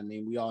China. And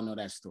then we all know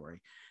that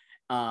story.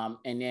 And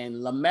then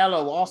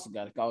LaMelo also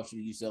got a scholarship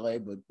at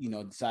UCLA, but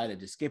decided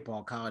to skip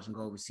all college and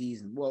go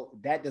overseas. And well,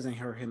 that doesn't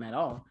hurt him at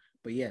all.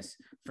 But yes,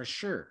 for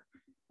sure,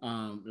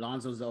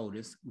 Lonzo's the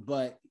oldest.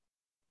 But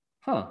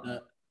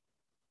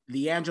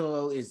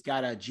LiAngelo is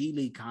got a G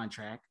League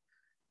contract,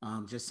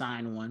 just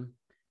signed one.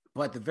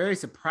 But the very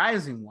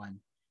surprising one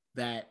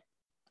that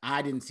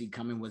I didn't see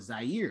coming was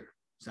Zaire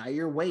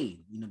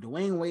Wade.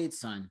 Dwayne Wade's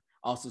son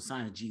also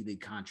signed a G League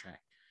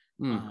contract.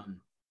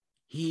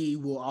 He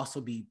will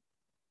also be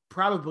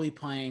probably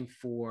playing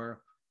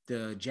for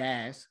the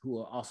Jazz,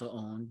 who are also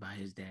owned by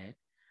his dad.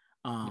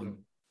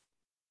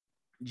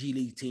 G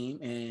League team,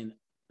 and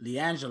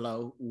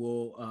LiAngelo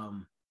will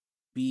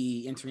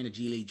be entering the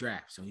G League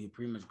draft. So he'll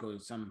pretty much go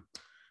to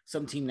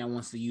some team that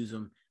wants to use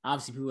him.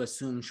 Obviously, people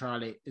assume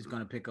Charlotte is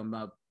going to pick him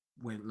up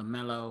with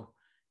LaMelo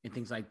and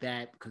things like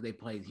that because he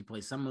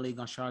plays summer league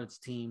on Charlotte's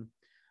team.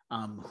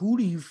 Who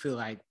do you feel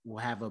like will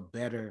have a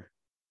better?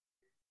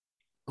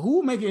 Who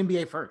will make the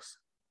NBA first?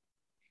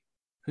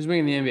 Who's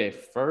making the NBA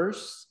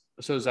first?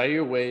 So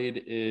Zaire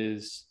Wade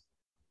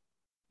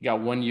got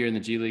 1 year in the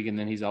G League and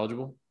then he's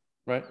eligible,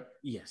 right?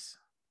 Yes.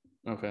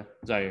 Okay,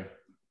 Zaire.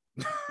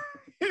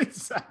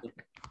 It's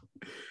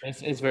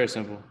very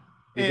simple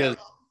because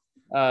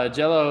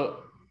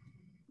Jello,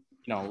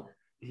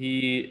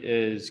 he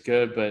is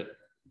good, but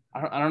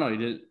I don't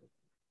know.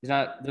 He's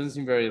not doesn't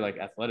seem very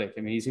athletic.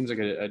 I mean, he seems like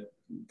a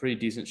pretty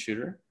decent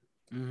shooter.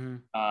 Mm-hmm.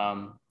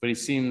 But he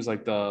seems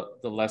like the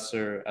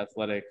lesser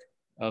athletic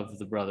of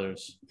the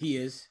brothers. He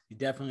is. He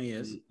definitely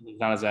is. He's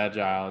not as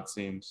agile, it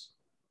seems,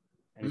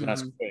 and he's not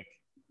as quick.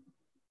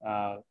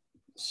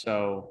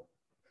 So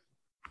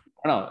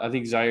I don't know. I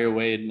think Zaire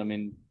Wade. I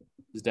mean,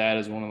 his dad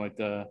is one of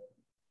the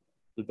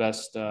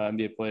best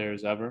NBA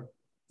players ever.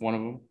 One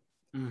of them,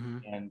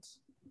 and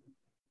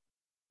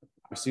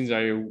I've seen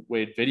Zaire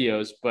Wade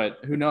videos, but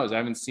who knows? I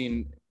haven't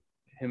seen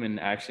him in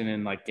action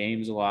in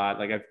games a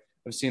lot.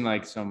 I've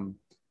seen some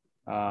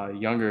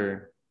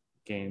younger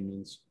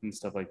games and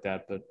stuff like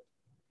that, but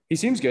he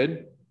seems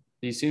good.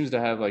 He seems to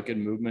have good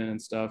movement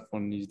and stuff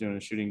when he's doing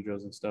shooting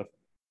drills and stuff.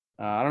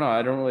 I don't know.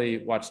 I don't really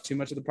watch too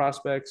much of the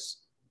prospects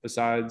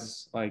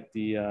besides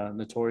the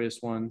notorious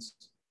ones,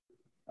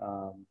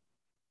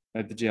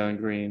 like the Jalen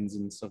Greens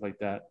and stuff like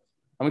that.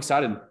 I'm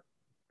excited.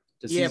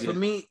 Yeah, for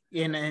me,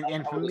 and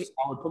for me,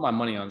 I would put my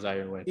money on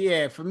Zaire Wade.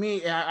 Yeah, for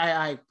me,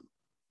 I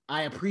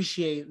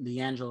appreciate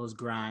LiAngelo's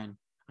grind.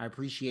 I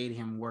appreciate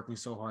him working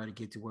so hard to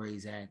get to where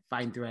he's at,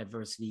 fighting through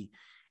adversity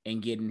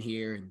and getting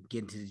here and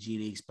getting to the G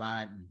League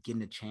spot and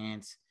getting a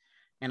chance.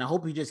 And I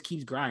hope he just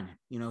keeps grinding.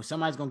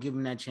 Somebody's going to give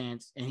him that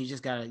chance and he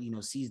just got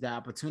to, seize the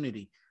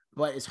opportunity.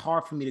 But it's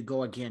hard for me to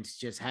go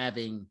against just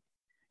having,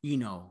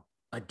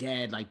 a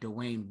dad like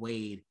Dwayne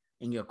Wade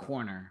in your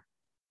corner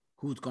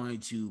who's going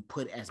to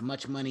put as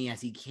much money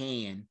as he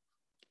can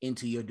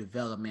into your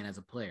development as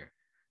a player.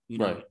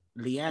 Right.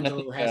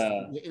 LiAngelo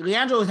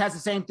has the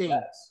same thing.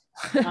 Yes.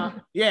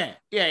 Yeah,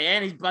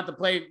 and he's about to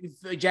play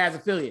Jazz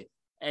affiliate,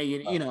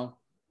 and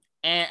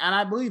and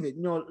I believe it.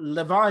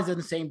 LeVar is doing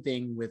the same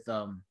thing with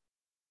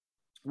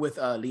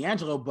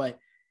LiAngelo, but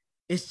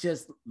it's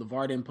just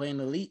LeVar didn't play in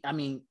the league. I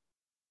mean,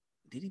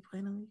 did he play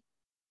in the league?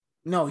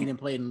 No, he didn't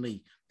play in the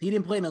league. He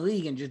didn't play in the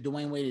league, and just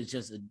Dwayne Wade is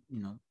just a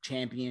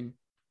champion,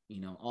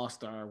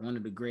 all-star, one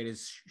of the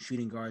greatest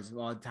shooting guards of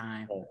all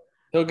time.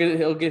 He'll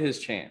get his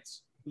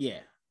chance. Yeah,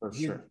 for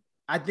sure.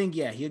 I think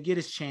he'll get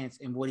his chance,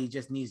 and what he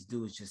just needs to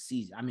do is just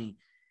seize. I mean,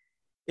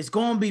 it's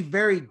going to be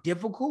very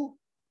difficult.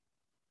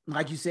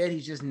 Like you said,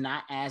 he's just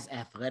not as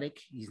athletic.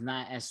 He's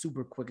not as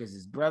super quick as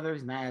his brother.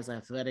 He's not as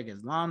athletic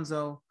as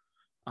Lonzo.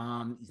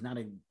 He's not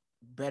a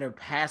better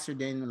passer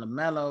than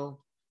LaMelo.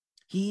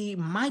 He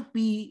might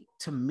be,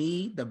 to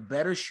me, the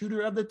better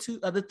shooter of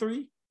the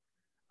three.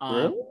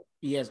 Really?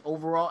 Yes,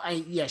 overall.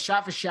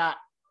 Shot for shot,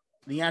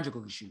 LiAngelo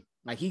can shoot.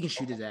 He can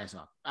shoot his ass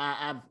off.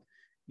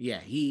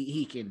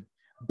 He can.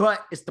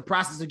 But it's the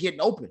process of getting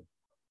open.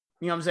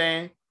 You know what I'm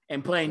saying?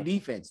 And playing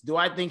defense. Do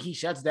I think he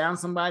shuts down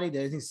somebody?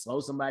 Does he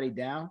slow somebody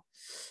down?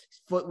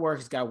 footwork.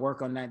 He's got to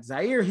work on that.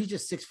 Zaire, he's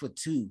just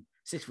 6'2",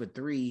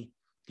 6'3".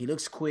 He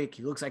looks quick.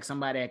 He looks like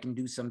somebody that can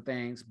do some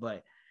things,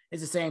 but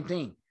it's the same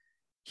thing.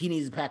 He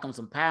needs to pack on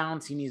some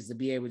pounds. He needs to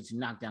be able to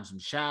knock down some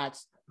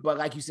shots. But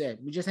like you said,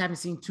 we just haven't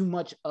seen too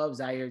much of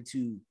Zaire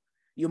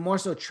you're more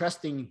so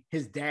trusting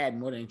his dad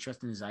more than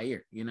trusting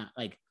Zaire. You're not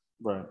like,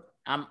 right.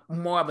 I'm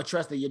more of a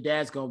trust that your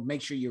dad's going to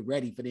make sure you're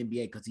ready for the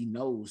NBA because he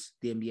knows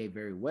the NBA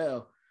very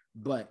well.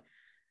 But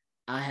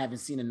I haven't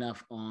seen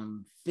enough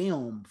on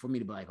film for me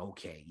to be like,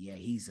 okay, yeah,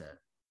 he's a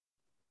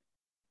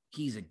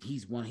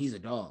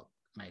dog.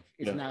 Like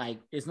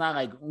it's not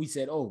like we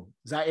said, oh,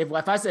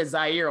 if I said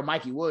Zaire or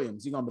Mikey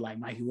Williams, you're gonna be like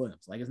Mikey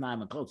Williams. Like it's not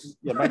even close.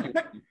 Yeah, Mikey,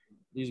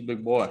 he's a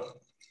big boy.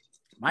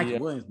 Mikey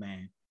Williams,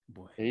 man,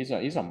 boy, yeah,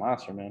 he's a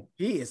monster, man.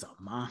 He is a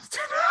monster.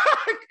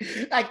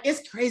 Like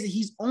it's crazy.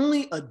 He's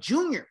only a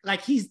junior.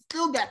 Like he's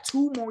still got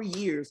 2 more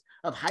years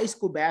of high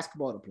school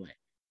basketball to play.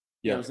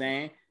 You know what I'm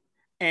saying?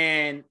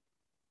 And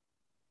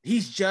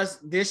he's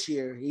just this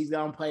year. He's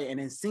gonna play, and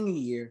then senior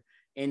year,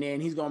 and then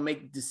he's gonna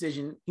make the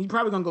decision. He's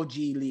probably gonna go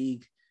G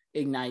League,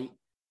 Ignite,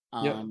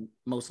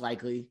 most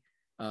likely.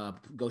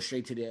 Go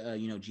straight to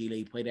the G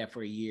League, play that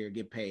for a year,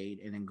 get paid,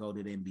 and then go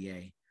to the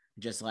NBA.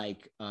 Just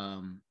like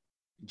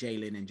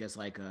Jalen and just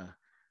like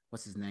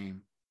what's his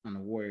name on the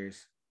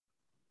Warriors?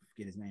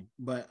 Forget his name,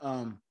 but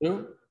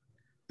who?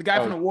 The guy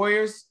from the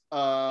Warriors,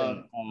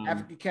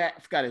 African cat,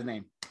 I forgot his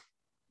name.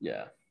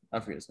 Yeah, I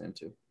forget his name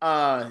too.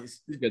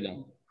 He's good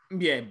though.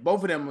 Yeah,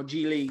 both of them were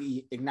G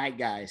League Ignite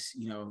guys.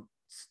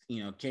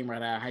 Came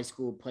right out of high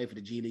school, played for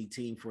the G League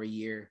team for a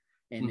year,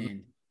 and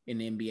then in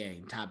the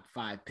NBA, top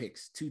 5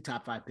 picks, 2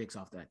 top 5 picks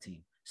off that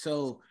team.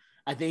 So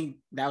I think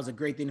that was a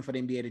great thing for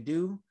the NBA to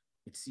do.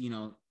 It's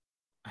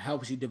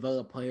helps you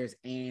develop players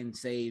and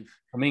save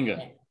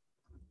Kuminga.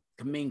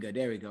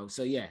 There we go.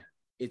 So yeah,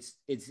 it's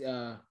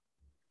I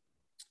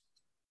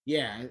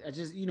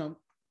just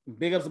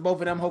big ups to both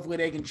of them. Hopefully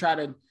they can try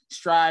to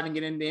strive and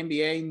get into the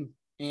NBA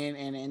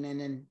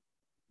and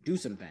do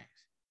some things.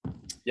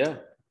 Yeah,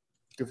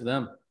 good for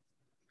them.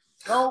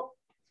 So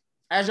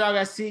as y'all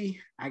guys see,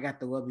 I got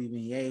the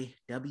WNBA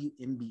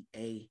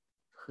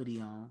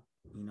hoodie on.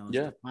 It's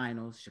the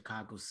finals.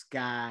 Chicago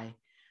Sky,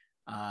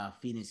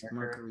 Phoenix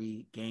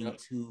Mercury. Game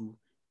 2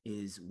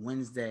 is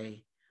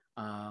Wednesday.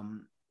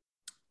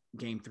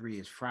 Game 3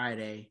 is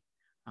Friday.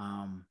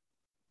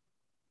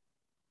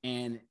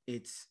 And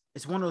it's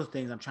one of those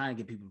things I'm trying to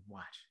get people to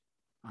watch.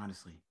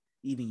 Honestly,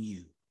 even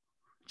you,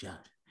 Judd,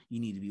 you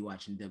need to be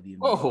watching WNBA.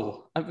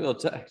 Oh, I feel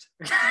attacked.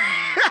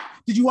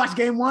 Did you watch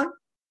game 1?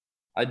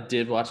 I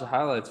did watch the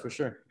highlights for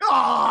sure.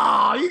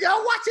 Oh, you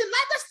gotta watch it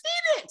like the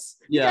Phoenix.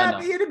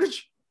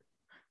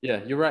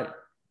 Yeah, you're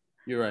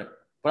right.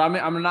 But I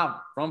mean, I'm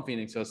not from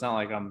Phoenix, so it's not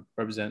like I'm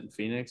representing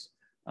Phoenix.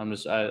 I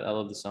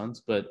love the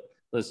Suns. But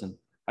listen,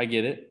 I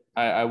get it.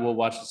 I will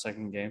watch the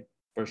second game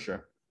for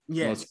sure.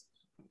 Yes.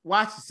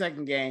 Watch the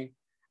second game.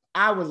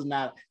 I was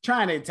not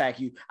trying to attack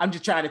you. I'm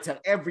just trying to tell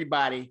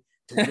everybody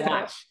to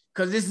watch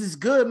because this is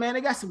good, man.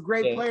 They got some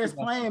great players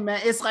playing, man.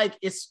 It's like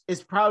it's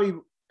probably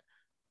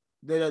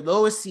the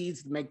lowest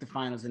seeds to make the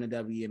finals in the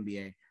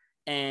WNBA.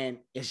 And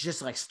it's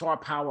just like star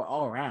power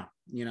all around.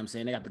 You know what I'm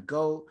saying? They got the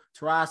GOAT,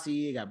 Taurasi,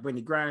 you got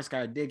Brittany Griner,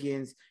 Skylar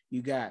Diggins,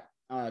 you got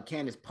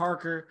Candace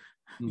Parker,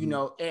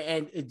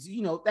 and it's,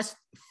 that's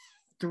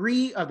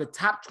 3 of the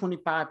top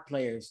 25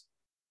 players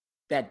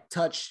that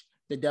touch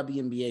the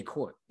WNBA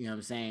court. You know what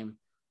I'm saying?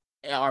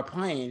 Are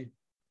playing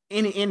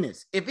in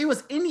this. If it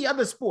was any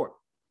other sport,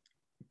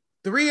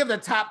 3 of the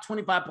top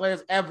 25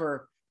 players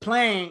ever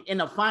playing in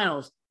the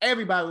finals,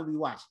 everybody would be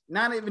watching.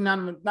 Not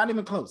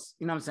even close.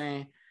 You know what I'm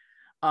saying?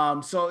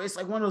 So it's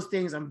like one of those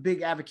things. I'm a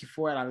big advocate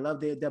for it. I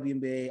love the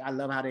WNBA. I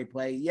love how they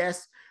play.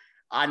 Yes,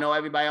 I know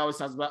everybody always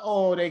talks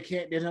about, they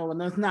can't. There's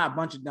not a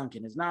bunch of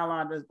dunking. It's not a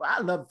lot of this, but I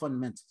love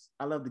fundamentals.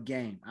 I love the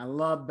game. I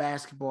love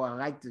basketball. I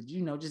like to,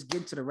 just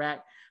get to the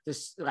rack.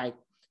 Just like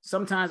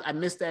sometimes I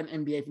miss that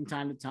in NBA from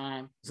time to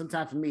time.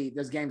 Sometimes for me,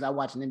 there's games I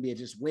watch in NBA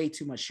just way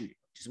too much shooting,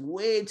 just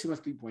way too much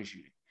 3-point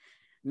shooting.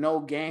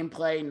 No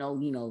gameplay,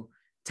 no,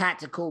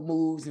 tactical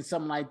moves and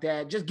something like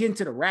that. Just getting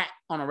to the rack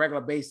on a regular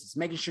basis,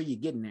 making sure you're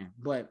getting there.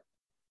 But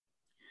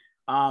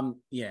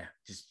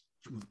just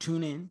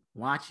tune in,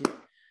 watch it.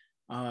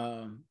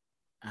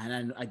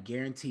 And I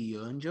guarantee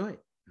you'll enjoy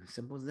it. As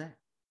simple as that.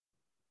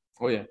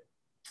 Oh yeah.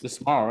 This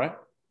tomorrow, right?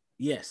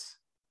 Yes.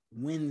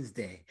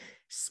 Wednesday.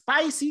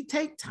 Spicy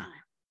take time.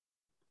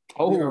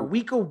 Oh, we're a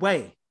week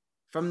away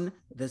from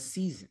the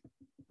season.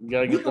 You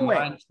gotta get the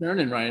mind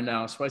turning right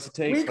now. Spicy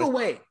take. Week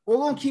away.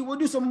 We'll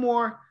do some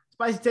more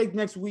Spicy take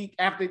next week.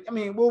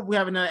 We'll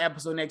have another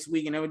episode next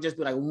week, and it would just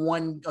be like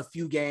a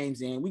few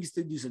games, and we can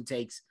still do some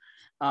takes.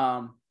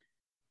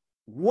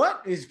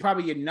 What is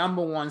probably your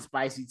number one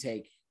spicy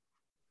take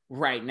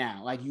right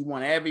now? Like you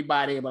want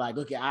everybody to be like,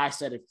 okay, I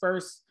said it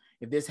first.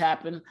 If this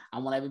happened, I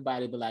want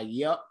everybody to be like,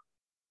 yep,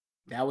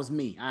 that was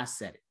me. I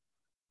said it.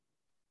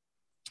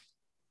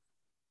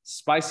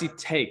 Spicy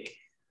take.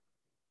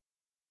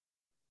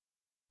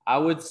 I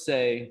would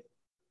say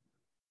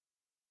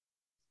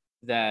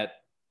that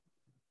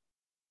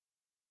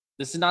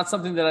this is not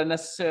something that I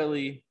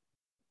necessarily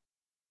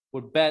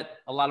would bet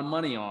a lot of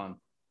money on.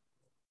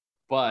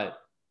 But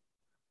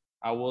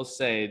I will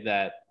say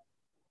that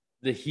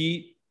the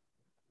Heat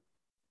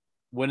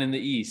winning the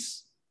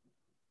East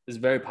is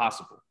very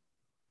possible.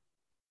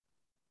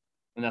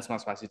 And that's my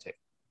spicy take.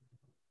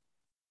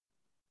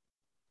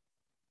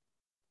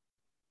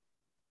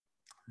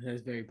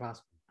 That's very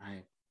possible.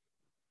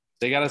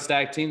 They got a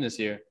stacked team this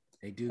year.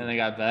 They do. And they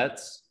got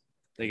vets.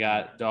 They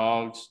got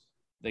dogs.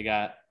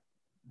 They're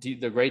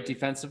great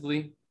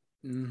defensively.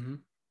 Mm-hmm.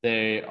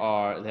 They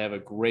have a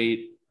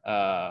great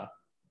kind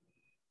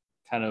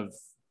of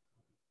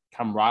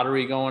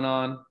camaraderie going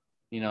on.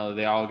 You know,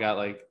 they all got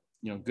like,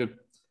 you know,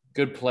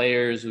 good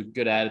players with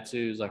good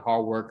attitudes, like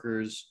hard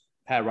workers.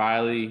 Pat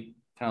Riley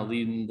kind of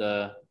leading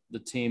the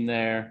team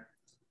there.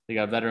 They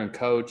got a veteran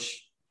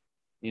coach,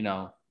 you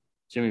know,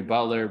 Jimmy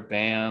Butler,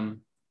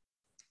 Bam.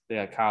 They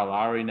got Kyle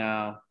Lowry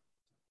now.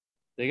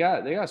 They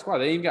got a squad.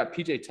 They even got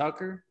PJ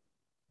Tucker,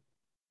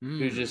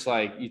 who's just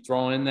like you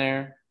throw in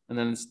there. And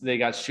then they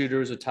got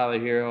shooters with Tyler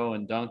Hero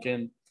and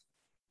Duncan.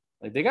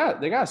 Like they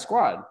got a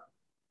squad.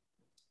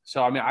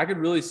 So I mean, I could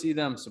really see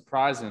them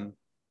surprising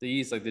the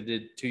East like they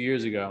did 2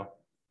 years ago,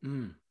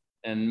 and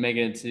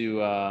making it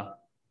to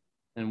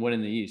and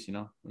winning the East, you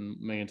know, and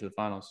making it to the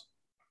finals.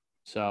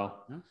 So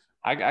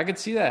I could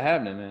see that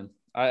happening, man.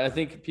 I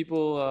think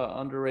people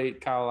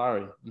underrate Kyle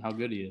Lowry and how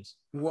good he is.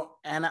 Well,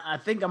 and I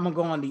think I'm gonna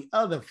go on the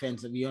other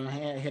fence of you. I'm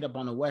gonna hit up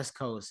on the West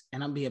Coast,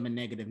 and I'm being a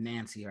negative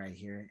Nancy right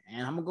here,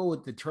 and I'm gonna go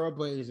with the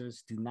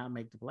Trailblazers do not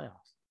make the playoffs.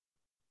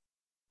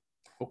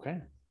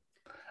 Okay,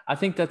 I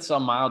think that's a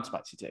mild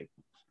spicy take.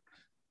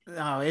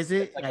 Oh, is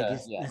it?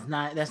 It's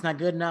not. That's not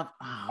good enough.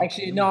 Oh,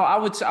 actually, no. I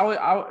would.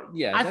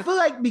 Yeah. I feel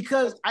like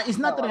because it's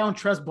not that I don't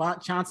trust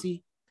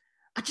Chauncey.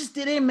 I just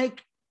didn't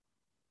make.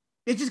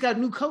 They just got a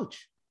new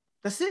coach.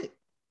 That's it.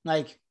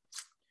 Like,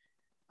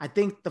 I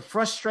think the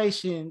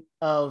frustration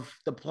of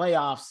the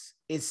playoffs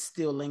is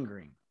still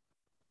lingering,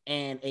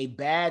 and a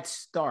bad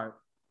start.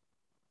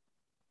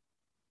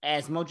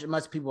 As much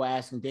people are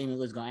asking, Damian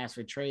was going to ask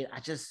for a trade.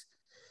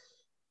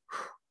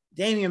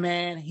 Damian,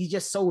 man, he's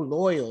just so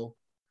loyal.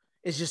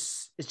 It's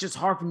just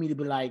hard for me to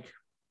be like.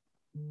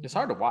 It's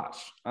hard to watch.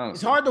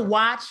 It's hard to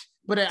watch,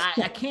 but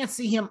I can't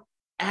see him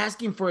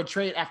asking for a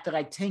trade after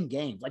like 10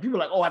 games. Like people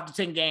are like, oh, after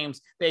 10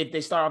 games, they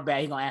start off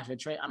bad, he's gonna ask for a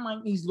trade. I'm like,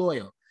 he's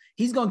loyal.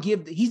 He's gonna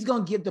give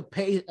the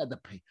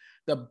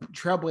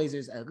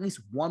Trailblazers at least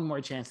one more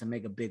chance to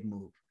make a big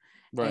move.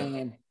 Right.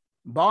 And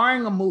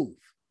barring a move,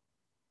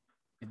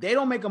 if they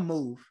don't make a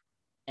move,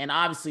 and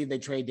obviously if they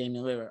trade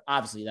Damian Lillard,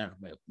 obviously they're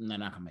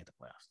not gonna make the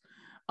playoffs.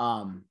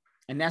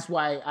 And that's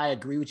why I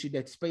agree with you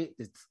that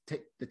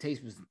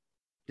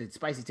the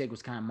spicy take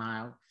was kind of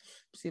mild.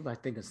 Let's see if I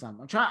think of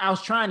something. I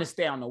was trying to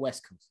stay on the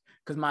West Coast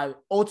because my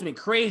ultimate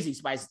crazy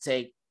spicy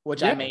take,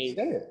 which I made,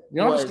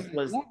 was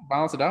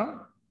balance it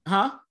out.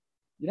 Huh?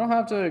 You don't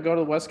have to go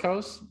to the West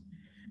Coast.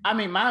 I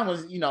mean, mine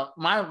was, you know,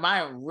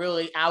 mine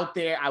really out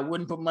there. I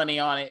wouldn't put money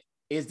on it.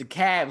 Is the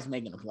Cavs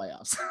making the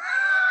playoffs?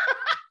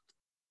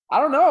 I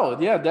don't know.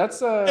 Yeah,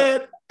 that's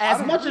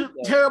as much a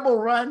terrible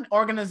run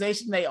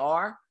organization they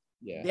are.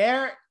 Yeah.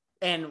 They're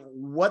and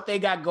what they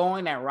got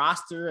going, that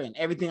roster and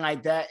everything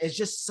like that, it's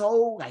just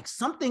so like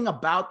something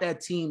about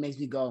that team makes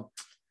me go,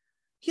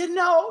 you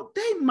know,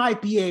 they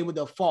might be able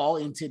to fall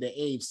into the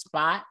 8th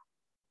spot.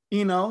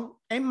 You know,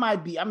 it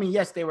might be. I mean,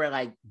 yes, they were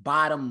like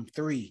bottom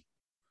 3,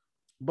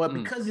 but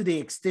because of the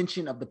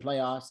extension of the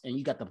playoffs and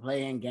you got the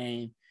play-in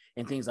game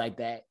and things like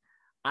that,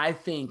 I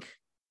think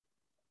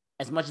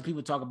as much as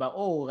people talk about,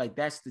 oh, like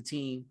that's the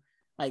team,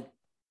 like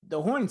the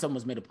Hornets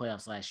almost made the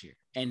playoffs last year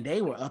and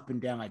they were up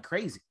and down like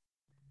crazy.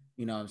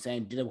 You know what I'm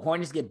saying? Did the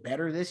Hornets get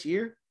better this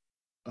year?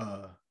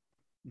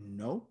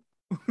 No.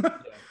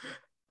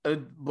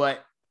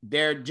 But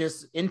they're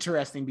just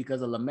interesting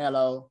because of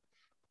LaMelo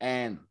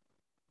and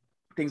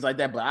things like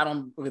that. But I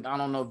don't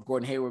know if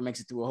Gordon Hayward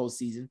makes it through a whole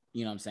season.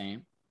 You know what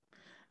I'm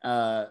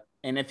saying?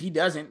 And if he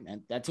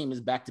doesn't, that team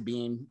is back to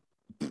being,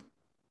 you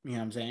know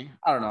what I'm saying?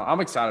 I don't know.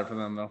 I'm excited for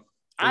them though.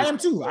 I am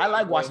too. I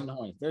like watching the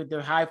Hornets.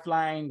 They're high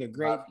flying. They're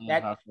great.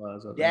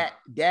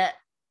 That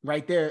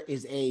right there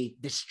is a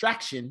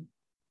distraction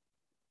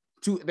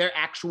to their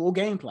actual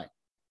gameplay.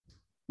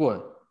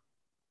 What?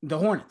 The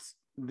Hornets.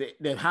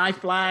 The high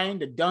flying,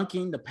 the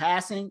dunking, the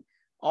passing,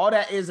 all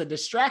that is a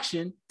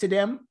distraction to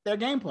them, their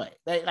gameplay.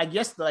 They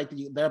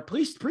their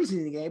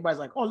preseason game, everybody's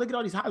like, oh, look at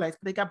all these highlights,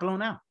 but they got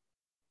blown out.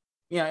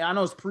 Yeah, I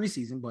know it's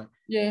preseason, but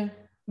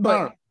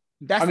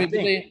that's the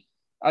thing.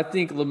 I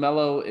think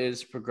LaMelo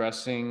is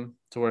progressing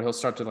to where he'll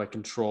start to like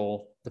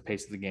control the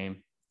pace of the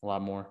game a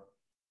lot more,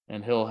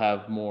 and he'll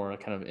have more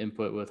kind of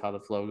input with how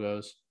the flow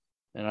goes.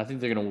 And I think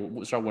they're going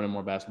to start winning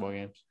more basketball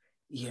games.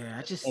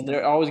 Yeah, and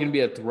they're always going to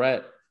be a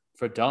threat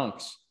for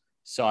dunks.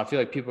 So I feel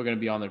like people are going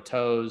to be on their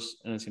toes,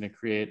 and it's going to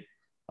create.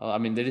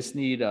 They just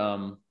need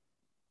now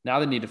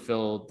they need to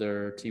fill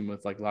their team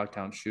with like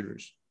lockdown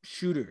shooters.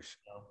 You know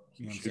what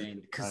I'm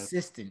saying?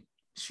 Consistent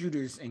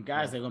shooters and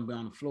guys that are going to be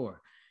on the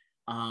floor.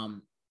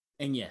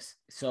 And yes,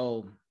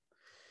 so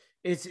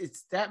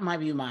it's that might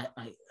be my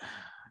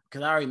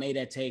because I already made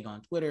that take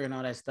on Twitter and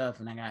all that stuff,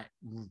 and I got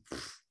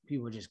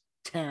people are just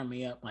tearing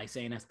me up, like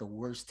saying that's the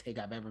worst take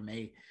I've ever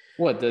made.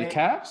 What, the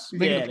Cavs?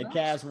 Yeah, the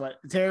Cavs. What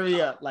tear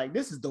me up? Like,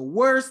 this is the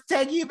worst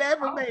take you've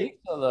ever made. Think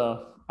so,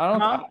 though.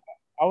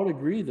 I would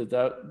agree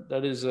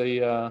that is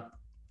a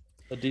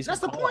decent. That's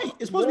the point.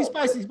 It's supposed to be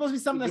spicy. It's supposed to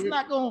be something that's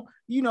not going,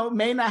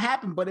 may not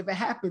happen. But if it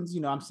happens,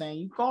 I'm saying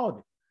you called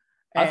it.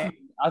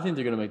 I think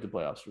they're going to make the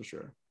playoffs for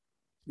sure.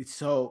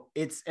 So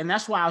and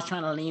that's why I was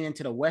trying to lean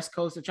into the West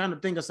Coast. I'm trying to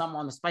think of something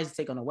on the spicy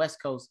take on the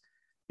West Coast,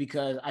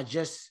 because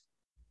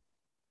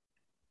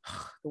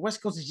the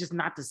West Coast is just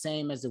not the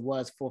same as it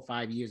was 4 or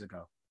 5 years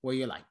ago, where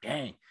you're like,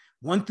 dang,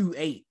 1 through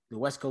 8, the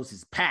West Coast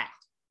is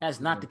packed. That's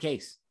not the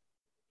case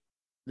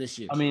this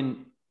year. I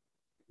mean,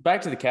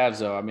 back to the Cavs,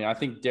 though. I mean, I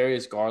think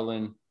Darius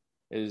Garland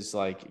is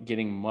like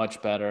getting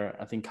much better.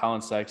 I think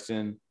Colin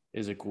Sexton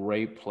is a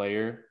great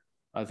player.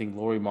 I think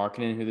Lauri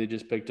Markkanen, who they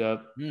just picked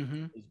up,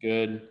 is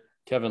good.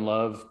 Kevin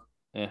Love,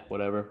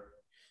 whatever.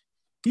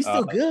 He's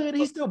still good.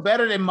 He's still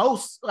better than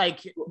most. Like,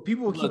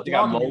 people will keep. They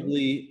got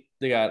Mobley.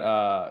 They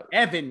got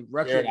Evan,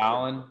 Jared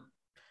Allen.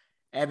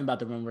 Evan about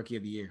to win Rookie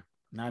of the Year.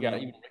 Not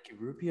even Ricky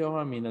Rubio.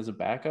 I mean, as a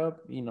backup,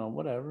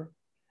 whatever.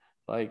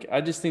 Like,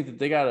 I just think that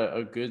they got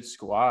a good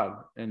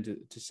squad, and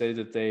to say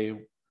that they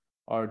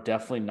are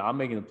definitely not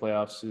making the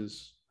playoffs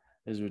is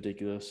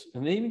ridiculous.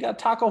 And they even got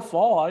Taco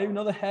Fall. I didn't even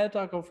know they had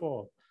Taco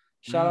Fall.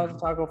 Shout out to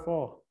Taco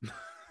Fall.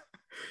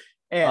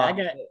 Yeah,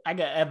 I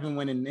got Evan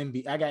winning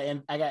NBA. I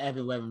got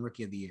Evan winning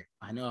Rookie of the Year.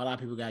 I know a lot of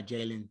people got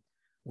Jalen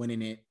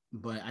winning it,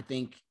 but I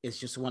think it's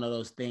just one of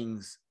those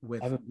things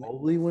with Evan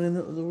Mobley winning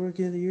the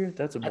Rookie of the Year.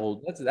 That's a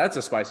bold. That's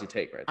a spicy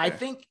take right there. I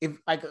think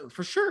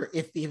for sure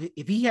if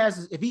he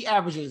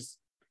averages,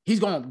 he's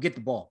gonna get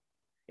the ball.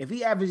 If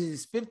he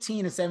averages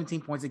 15 to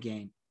 17 points a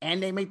game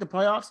and they make the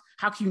playoffs,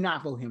 how can you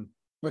not vote him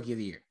Rookie of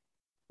the Year?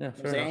 Yeah,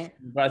 fair enough.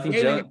 But I think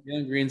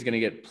Jalen Green's going to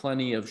get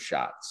plenty of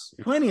shots.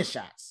 Plenty of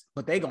shots,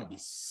 but they're going to be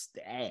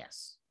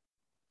ass.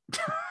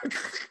 I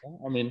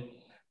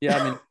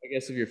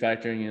guess if you're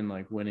factoring in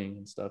like winning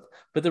and stuff.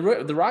 But the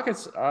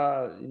Rockets,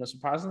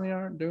 surprisingly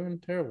aren't doing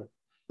terrible.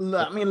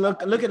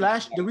 Look at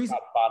last year. The reason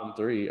bottom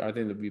 3, I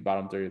think they'll be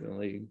bottom 3 in the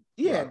league.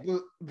 Yeah,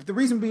 the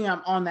reason being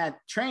I'm on that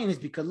train is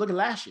because look at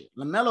last year.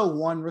 LaMelo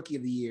won Rookie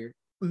of the Year,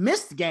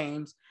 missed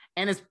games,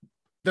 and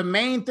the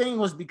main thing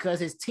was because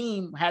his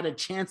team had a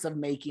chance of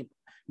made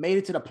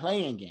it to the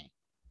play-in game.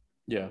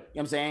 Yeah. You know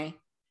what I'm saying?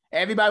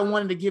 Everybody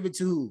wanted to give it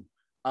to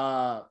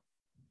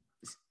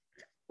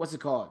what's it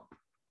called?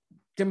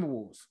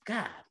 Timberwolves.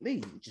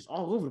 Golly, just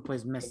all over the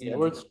place messing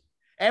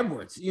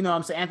Edwards. You know what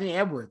I'm saying? Anthony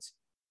Edwards.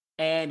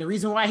 And the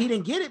reason why he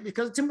didn't get it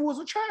because the Timberwolves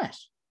were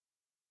trash.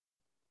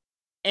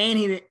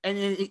 And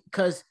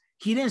because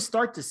he didn't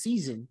start the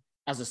season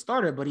as a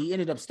starter, but he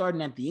ended up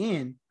starting at the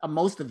end,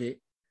 most of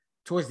it,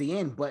 towards the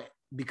end. But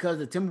because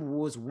the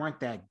Timberwolves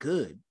weren't that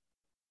good,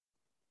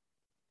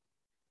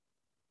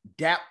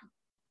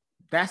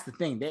 that's the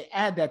thing. They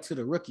add that to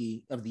the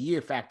Rookie of the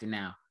Year factor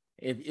now.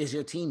 Is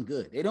your team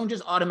good? They don't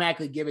just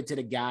automatically give it to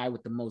the guy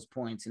with the most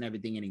points and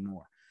everything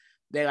anymore.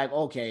 They're like,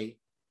 okay,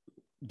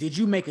 did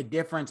you make a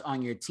difference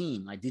on your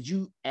team? Like, did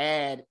you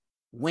add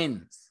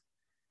wins?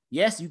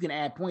 Yes, you can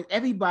add points.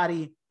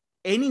 Everybody,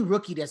 any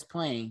rookie that's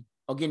playing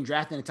or getting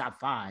drafted in the top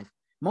 5,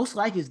 most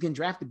likely is getting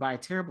drafted by a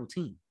terrible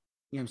team.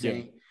 You know what I'm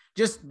saying?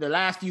 Just the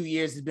last few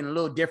years has been a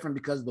little different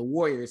because the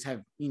Warriors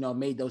have,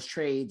 made those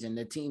trades, and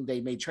the team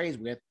they made trades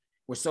with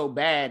were so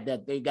bad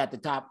that they got the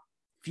top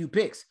few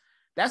picks.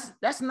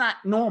 That's not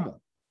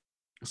normal.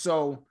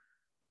 So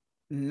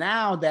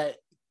now that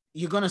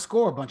you're going to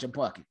score a bunch of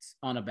buckets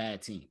on a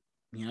bad team,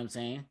 you know what I'm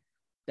saying?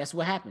 That's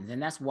what happens. And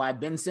that's why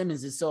Ben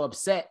Simmons is so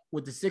upset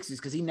with the Sixers,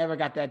 because he never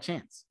got that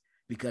chance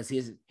because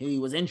he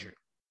was injured.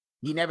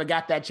 He never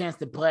got that chance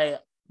to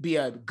be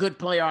a good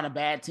player on a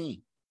bad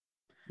team.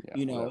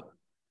 Yeah,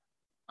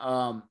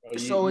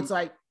 so it's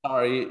like,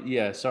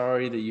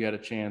 sorry that you had a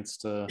chance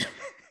to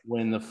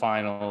win the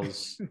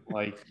finals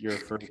like your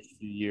first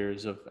few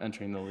years of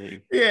entering the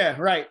league. Yeah,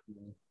 right.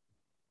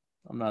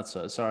 I'm not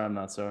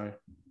sorry.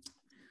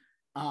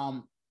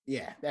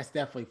 Yeah, that's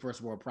definitely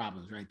first world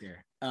problems right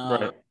there.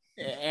 Right.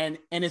 And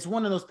it's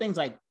one of those things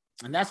and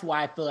that's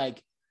why I feel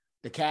like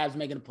the Cavs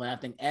making a play. I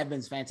think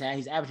Evans fantastic.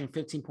 He's averaging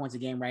 15 points a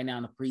game right now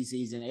in the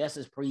preseason. Yes,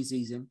 it's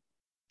preseason,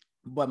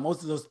 but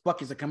most of those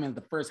buckets are coming in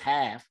the first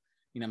half.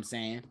 You know what I'm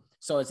saying?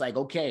 So it's like,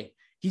 okay,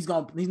 he's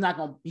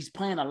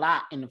playing a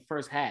lot in the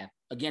first half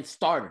against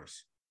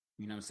starters.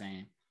 You know what I'm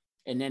saying?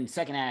 And then the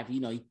second half,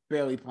 he's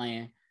barely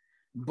playing.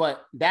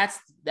 But that's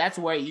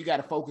where you got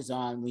to focus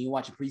on when you're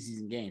watching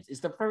preseason games.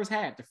 It's the first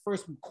half, the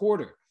first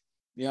quarter.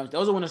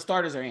 Those are when the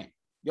starters are in.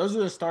 Those are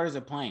the starters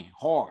are playing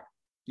hard.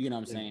 You know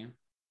what I'm saying?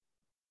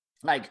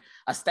 Like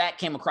a stat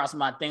came across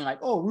my thing like,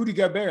 oh, Rudy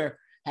Gobert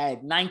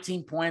had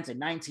 19 points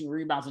and 19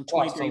 rebounds in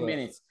 23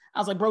 minutes. I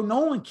was like, bro,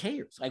 no one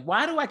cares. Like,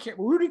 why do I care?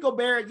 Rudy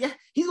Gobert, yeah,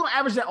 he's going to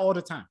average that all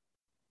the time.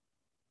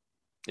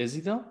 Is he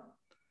though?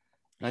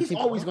 He's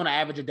always going to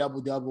average a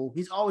double-double.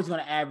 He's always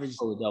going to average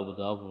a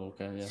double-double.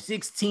 Okay, yeah.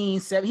 16,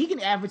 7. He can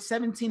average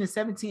 17 and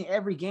 17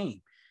 every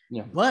game.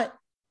 Yeah. But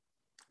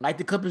like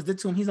the Clippers did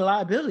to him, he's a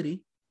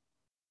liability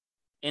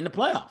in the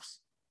playoffs.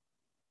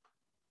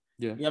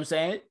 Yeah. You know what I'm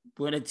saying?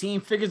 When a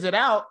team figures it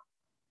out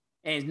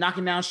and is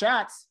knocking down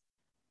shots.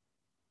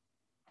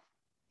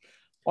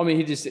 I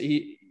mean,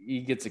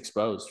 he gets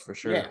exposed for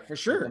sure. Yeah, for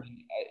sure. I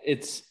mean,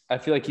 I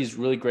feel like he's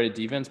really great at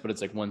defense, but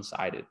it's like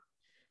one-sided.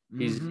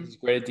 He's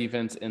great at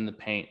defense in the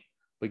paint,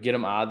 but get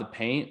him out of the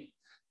paint,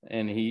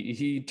 and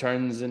he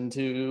turns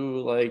into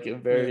like a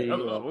very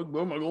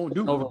what am I going to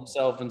do over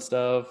himself and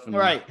stuff. And,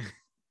 right.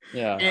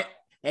 Yeah.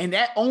 And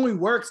that only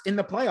works in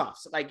the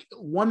playoffs. Like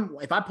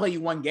if I play you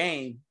one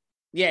game,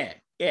 yeah,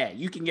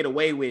 you can get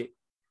away with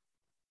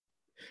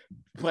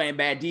playing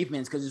bad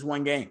defense because it's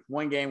one game.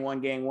 But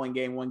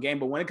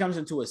when it comes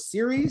into a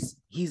series,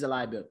 he's a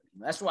liability.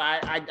 That's why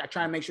I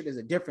try to make sure there's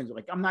a difference.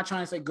 Like, I'm not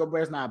trying to say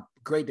Gobert's not a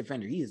great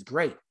defender. He is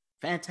great.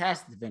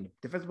 Fantastic defender.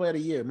 Defensive player of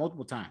the year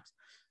multiple times.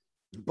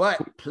 But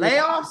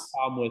playoffs?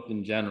 Problem with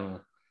in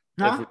general.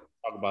 If we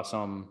talk about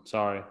something,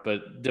 sorry.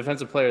 But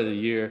defensive player of the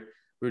year,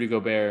 Rudy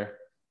Gobert,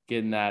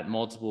 getting that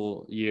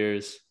multiple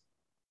years.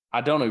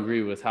 I don't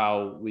agree with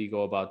how we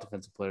go about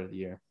defensive player of the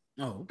year.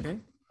 Oh, okay.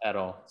 At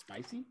all.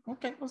 Spicy?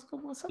 Okay, let's go.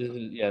 What's up?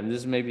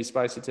 This may be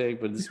spicy take,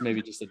 but this may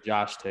be just a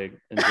Josh take.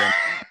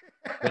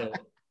 But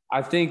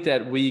I think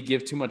that we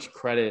give too much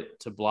credit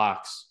to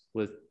blocks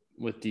with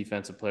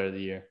defensive player of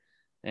the year.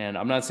 And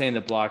I'm not saying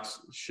that blocks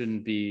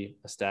shouldn't be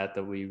a stat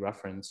that we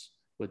reference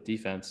with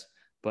defense,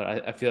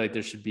 but I feel like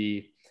there should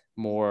be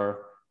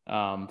more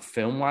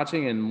film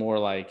watching and more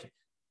like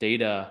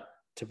data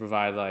to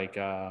provide like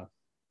like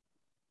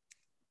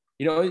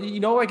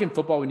in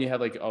football when you have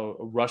like a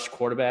rush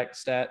quarterback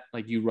stat,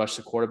 like you rush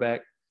the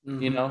quarterback,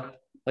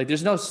 like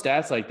there's no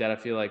stats like that. I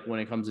feel like when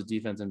it comes to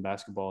defense in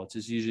basketball, it's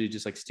just usually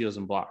just like steals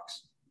and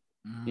blocks,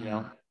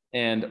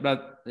 and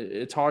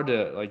it's hard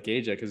to like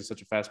gauge that because it's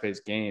such a fast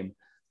paced game.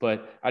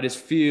 But I just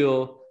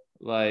feel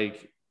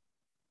like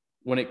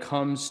when it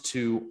comes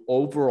to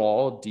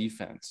overall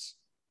defense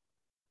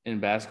in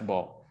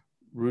basketball,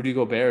 Rudy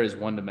Gobert is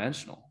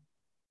one-dimensional,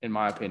 in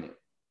my opinion.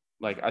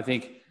 Like, I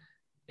think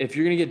if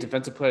you're going to get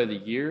defensive player of the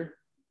year,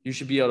 you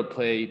should be able to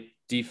play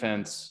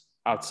defense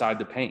outside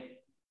the paint.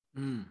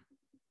 And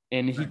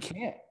he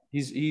can't.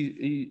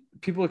 He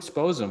people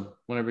expose him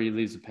whenever he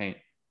leaves the paint.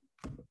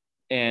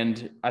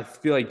 And I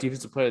feel like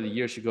defensive player of the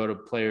year should go to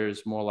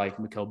players more like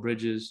Mikal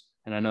Bridges.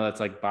 And I know that's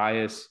like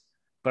bias,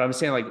 but I'm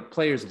saying like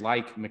players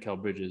like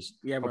Mikal Bridges,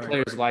 or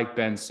players like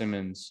Ben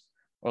Simmons,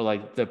 or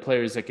like the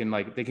players that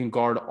they can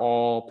guard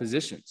all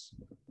positions.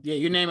 Yeah,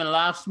 you're naming a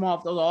lot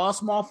of those are all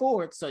small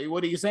forwards. So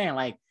what are you saying?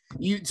 Like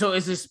so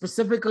is it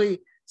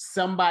specifically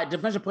somebody,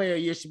 defensive player of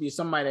the year should be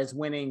somebody that's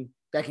winning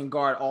that can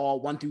guard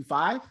all 1 through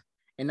 5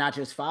 and not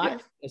just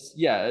 5?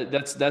 Yeah,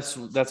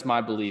 that's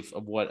my belief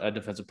of what a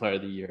defensive player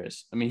of the year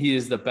is. I mean, he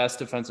is the best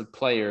defensive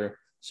player,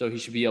 so he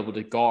should be able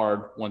to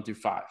guard 1 through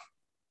 5.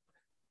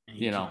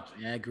 I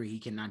agree. He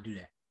cannot do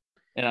that.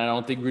 And I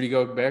don't think Rudy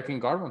Gobert can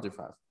guard 1 through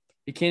 5.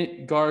 He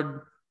can't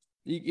guard.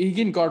 He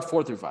can guard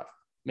 4 through 5.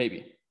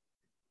 Maybe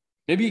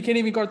he can't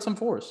even guard some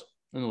 4s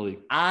in the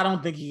league. I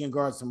don't think he can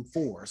guard some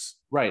 4s.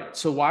 Right.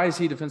 So why is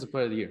he defensive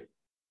player of the year?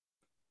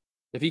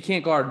 If he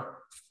can't guard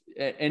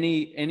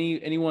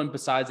anyone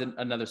besides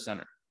another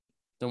center,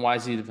 then why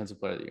is he defensive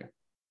player of the year?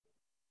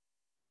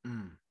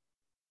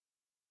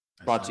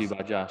 Brought to you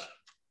by Josh.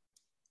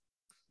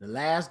 The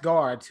last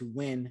guard to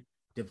win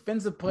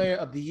defensive player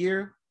of the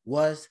year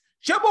was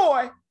your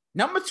boy,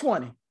 number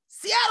 20,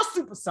 Seattle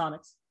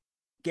Supersonics,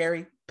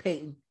 Gary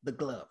Payton the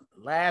Glove.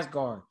 The last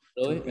guard.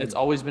 Really? It's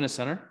always been a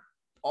center?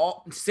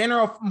 All center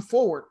or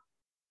forward.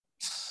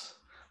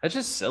 That's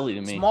just silly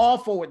to me. Small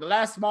forward. The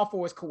last small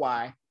forward was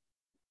Kawhi.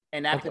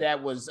 And after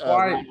that was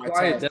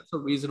Kawhi, that's a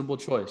reasonable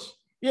choice.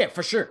 Yeah,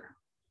 for sure.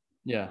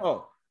 Yeah.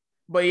 Oh,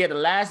 but yeah, the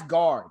last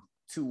guard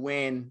to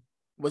win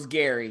was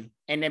Gary.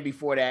 And then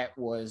before that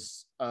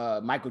was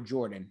Michael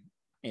Jordan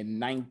in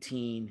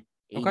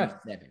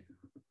 1987. Okay.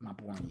 My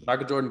point.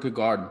 Michael Jordan could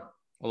guard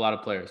a lot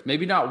of players.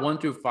 Maybe not 1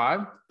 through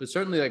 5, but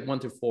certainly like 1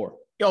 through 4.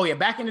 Oh, yeah.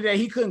 Back in the day,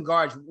 he couldn't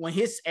guard. When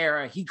his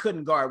era, he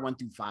couldn't guard 1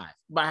 through 5.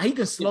 But he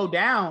could slow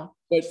down.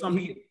 But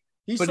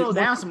he slowed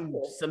down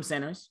some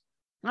centers.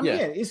 I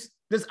mean,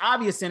 there's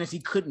obvious centers he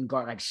couldn't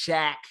guard, like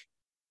Shaq.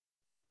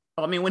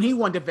 I mean, when he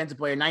won defensive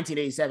player in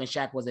 1987,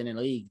 Shaq wasn't in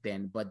the league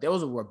then, but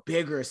those were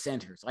bigger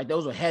centers. Like,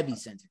 those were heavy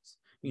centers,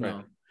 you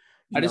know.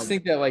 I just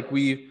think that, like,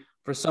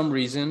 for some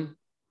reason,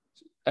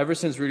 ever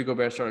since Rudy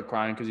Gobert started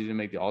crying because he didn't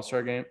make the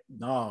All-Star game.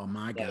 Oh,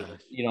 my God.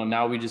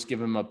 Now we just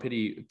give him a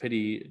pity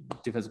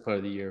defensive player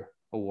of the year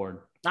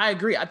award. I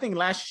agree. I think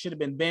last year should have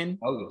been Ben.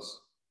 Bogus.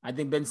 I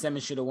think Ben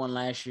Simmons should have won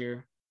last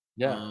year.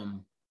 Yeah.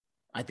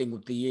 I think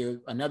with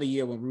another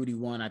year when Rudy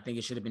won, I think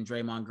it should have been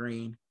Draymond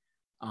Green.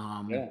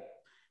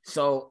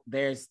 So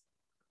I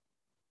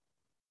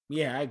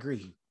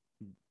agree.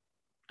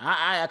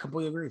 I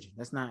completely agree with you.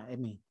 That's not, I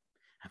mean,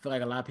 I feel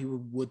like a lot of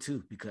people would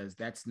too, because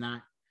it's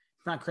not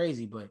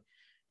crazy, but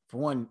for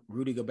one,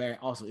 Rudy Gobert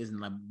also isn't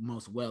the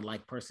most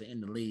well-liked person in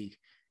the league,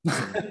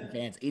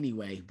 fans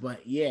anyway.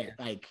 But yeah,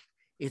 like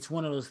it's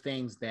one of those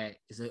things that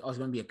is always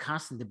going to be a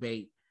constant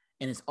debate,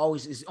 and it's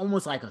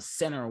almost like a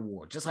center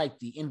award, just like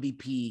the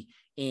MVP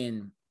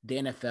in the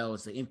NFL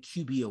is the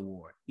QB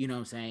award. You know what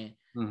I'm saying?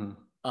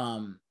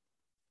 Mm-hmm.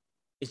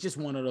 It's just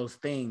one of those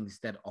things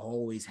that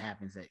always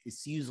happens. That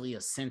it's usually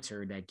a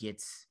center that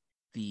gets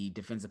the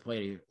defensive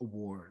player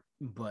award.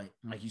 But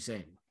like you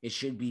said, it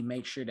should be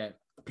make sure that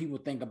people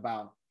think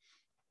about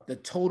the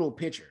total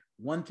picture,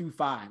 1 through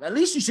 5. At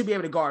least you should be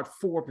able to guard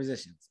 4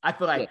 positions. I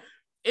feel like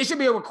it should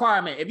be a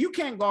requirement. If you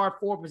can't guard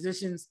 4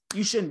 positions,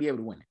 you shouldn't be able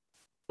to win it.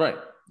 Right.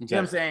 Exactly. You know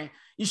what I'm saying?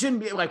 You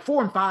shouldn't be like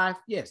 4 and 5.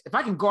 Yes. If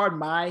I can guard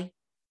my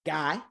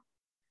guy.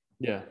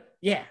 Yeah.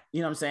 Yeah.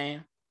 You know what I'm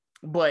saying?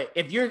 But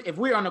if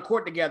we're on the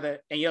court together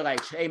and you're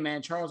like, hey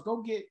man, Charles,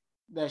 go get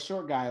that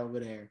short guy over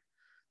there.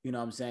 You know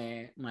what I'm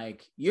saying?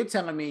 Like, you're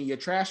telling me you're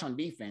trash on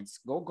defense.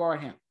 Go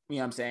guard him. You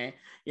know what I'm saying?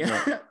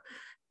 Yeah. Right.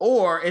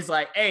 Or it's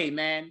like, hey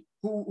man,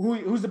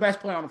 who's the best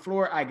player on the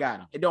floor? I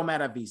got him. It don't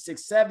matter if he's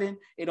 6'7".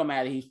 It don't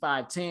matter if he's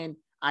 5'10".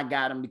 I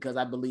got him because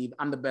I believe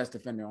I'm the best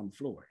defender on the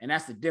floor. And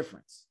that's the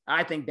difference.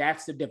 I think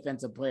that's the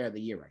defensive player of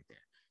the year right there.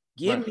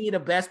 Give me the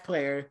best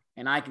player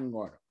and I can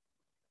guard him.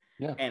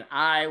 Yeah. And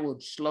I will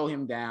slow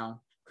him down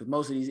because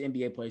most of these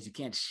NBA players you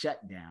can't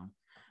shut down,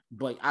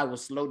 but I will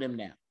slow them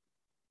down.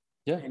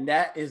 Yeah. And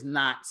that is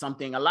not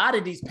something a lot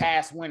of these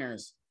past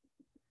winners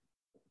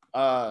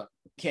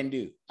can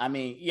do. I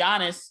mean,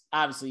 Giannis,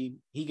 obviously,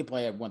 he can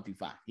play at 1 through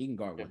 5. He can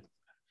guard 1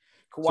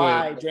 through 5.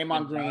 Kawhi,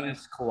 Draymond Green.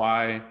 Giannis,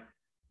 Kawhi,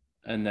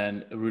 and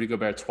then Rudy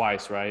Gobert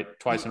twice, right?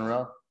 Twice in a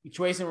row?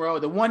 Twice in a row.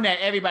 The one that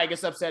everybody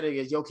gets upset at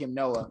is Joakim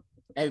Noah.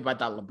 Everybody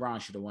thought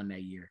LeBron should have won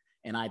that year,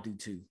 and I do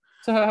too.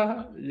 When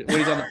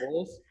he's on the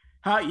Bulls?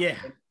 Yeah.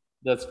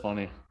 That's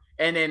funny.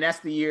 And then that's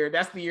the year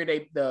that's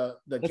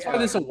why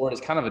this award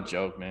is kind of a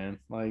joke, man.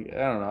 Like, I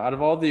don't know. Out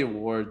of all the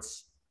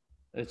awards,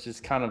 it's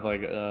just kind of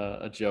like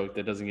a joke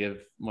that doesn't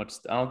give much.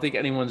 I don't think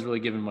anyone's really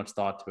given much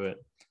thought to it.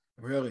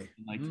 Really?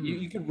 Like,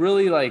 you could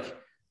really, like,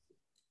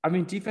 I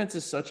mean, defense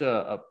is such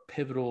a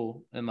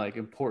pivotal and, like,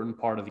 important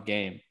part of the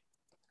game.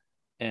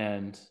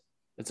 And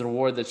it's an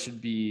award that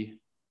should be,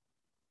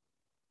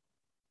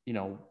 you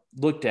know,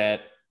 looked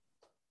at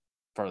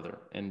further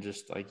and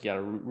just, like, you got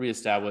to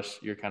reestablish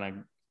your kind of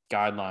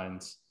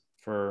guidelines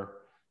for,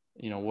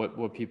 you know,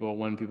 when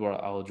people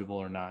are eligible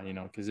or not, you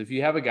know, because if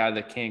you have a guy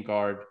that can't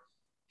guard,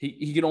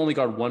 he can only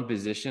guard one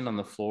position on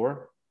the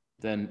floor,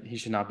 then he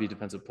should not be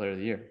defensive player of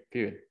the year,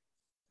 period.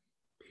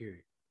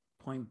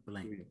 Point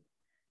blank.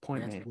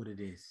 That's what it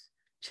is.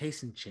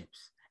 Chasing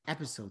Chips,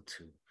 episode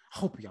 2.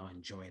 Hope y'all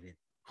enjoyed it.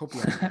 Hope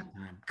y'all had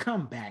time.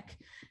 Come back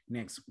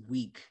next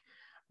week.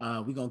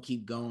 We're going to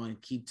keep going,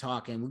 keep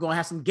talking. We're going to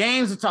have some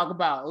games to talk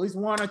about, at least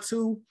 1 or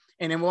 2.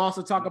 And then we'll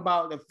also talk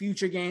about the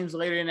future games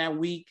later in that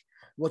week,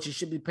 what you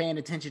should be paying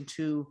attention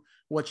to,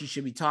 what you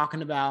should be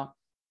talking about.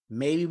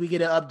 Maybe we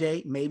get an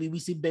update. Maybe we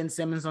see Ben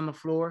Simmons on the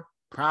floor.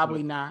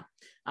 Probably not.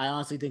 I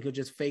honestly think he'll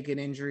just fake an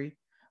injury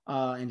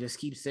and just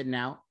keep sitting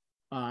out.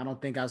 I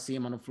don't think I'll see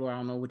him on the floor. I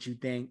don't know what you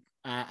think.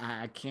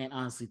 I can't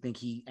honestly think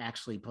he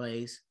actually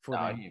plays for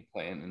them. He ain't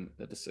playing in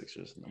the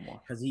Sixers no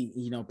more. Because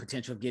he,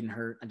 potential of getting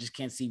hurt. I just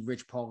can't see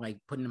Rich Paul, like,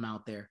 putting him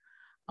out there.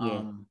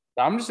 Yeah.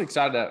 I'm just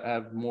excited to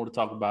have more to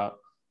talk about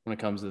when it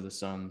comes to the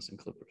Suns and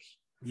Clippers.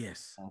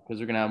 Yes. Because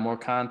we're going to have more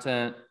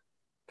content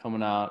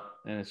coming out.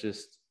 And it's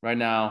just, right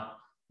now,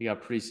 we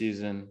got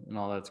preseason and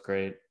all that's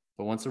great.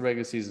 But once the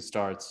regular season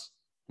starts,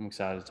 I'm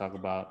excited to talk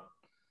about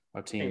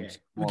our teams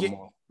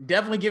more.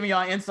 Definitely giving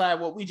y'all insight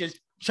what we just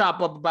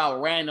chop up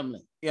about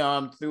randomly,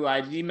 through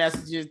IG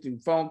messages, through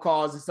phone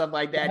calls and stuff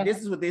like that. This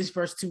is what these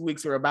first 2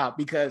 weeks are about,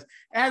 because it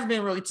hasn't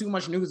been really too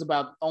much news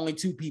about only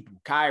 2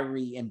 people,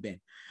 Kyrie and Ben.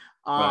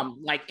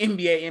 Like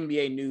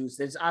NBA news.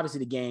 There's obviously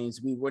the games.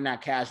 We're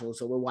not casual,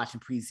 so we're watching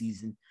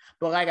preseason.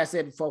 But like I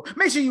said before,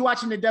 make sure you're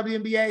watching the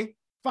WNBA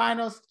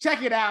finals.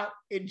 Check it out.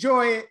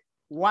 Enjoy it.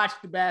 Watch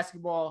the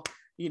basketball.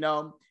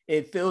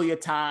 It fill your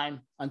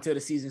time until the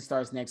season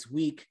starts next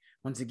week.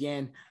 Once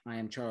again, I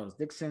am Charles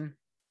Dixon.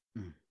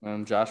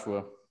 I'm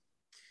Joshua.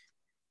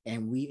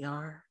 And we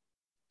are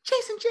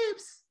Chasing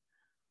Chips.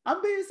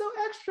 I'm being so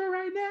extra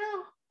right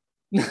now.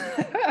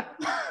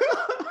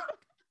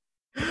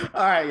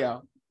 All right,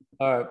 y'all.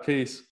 All right, peace.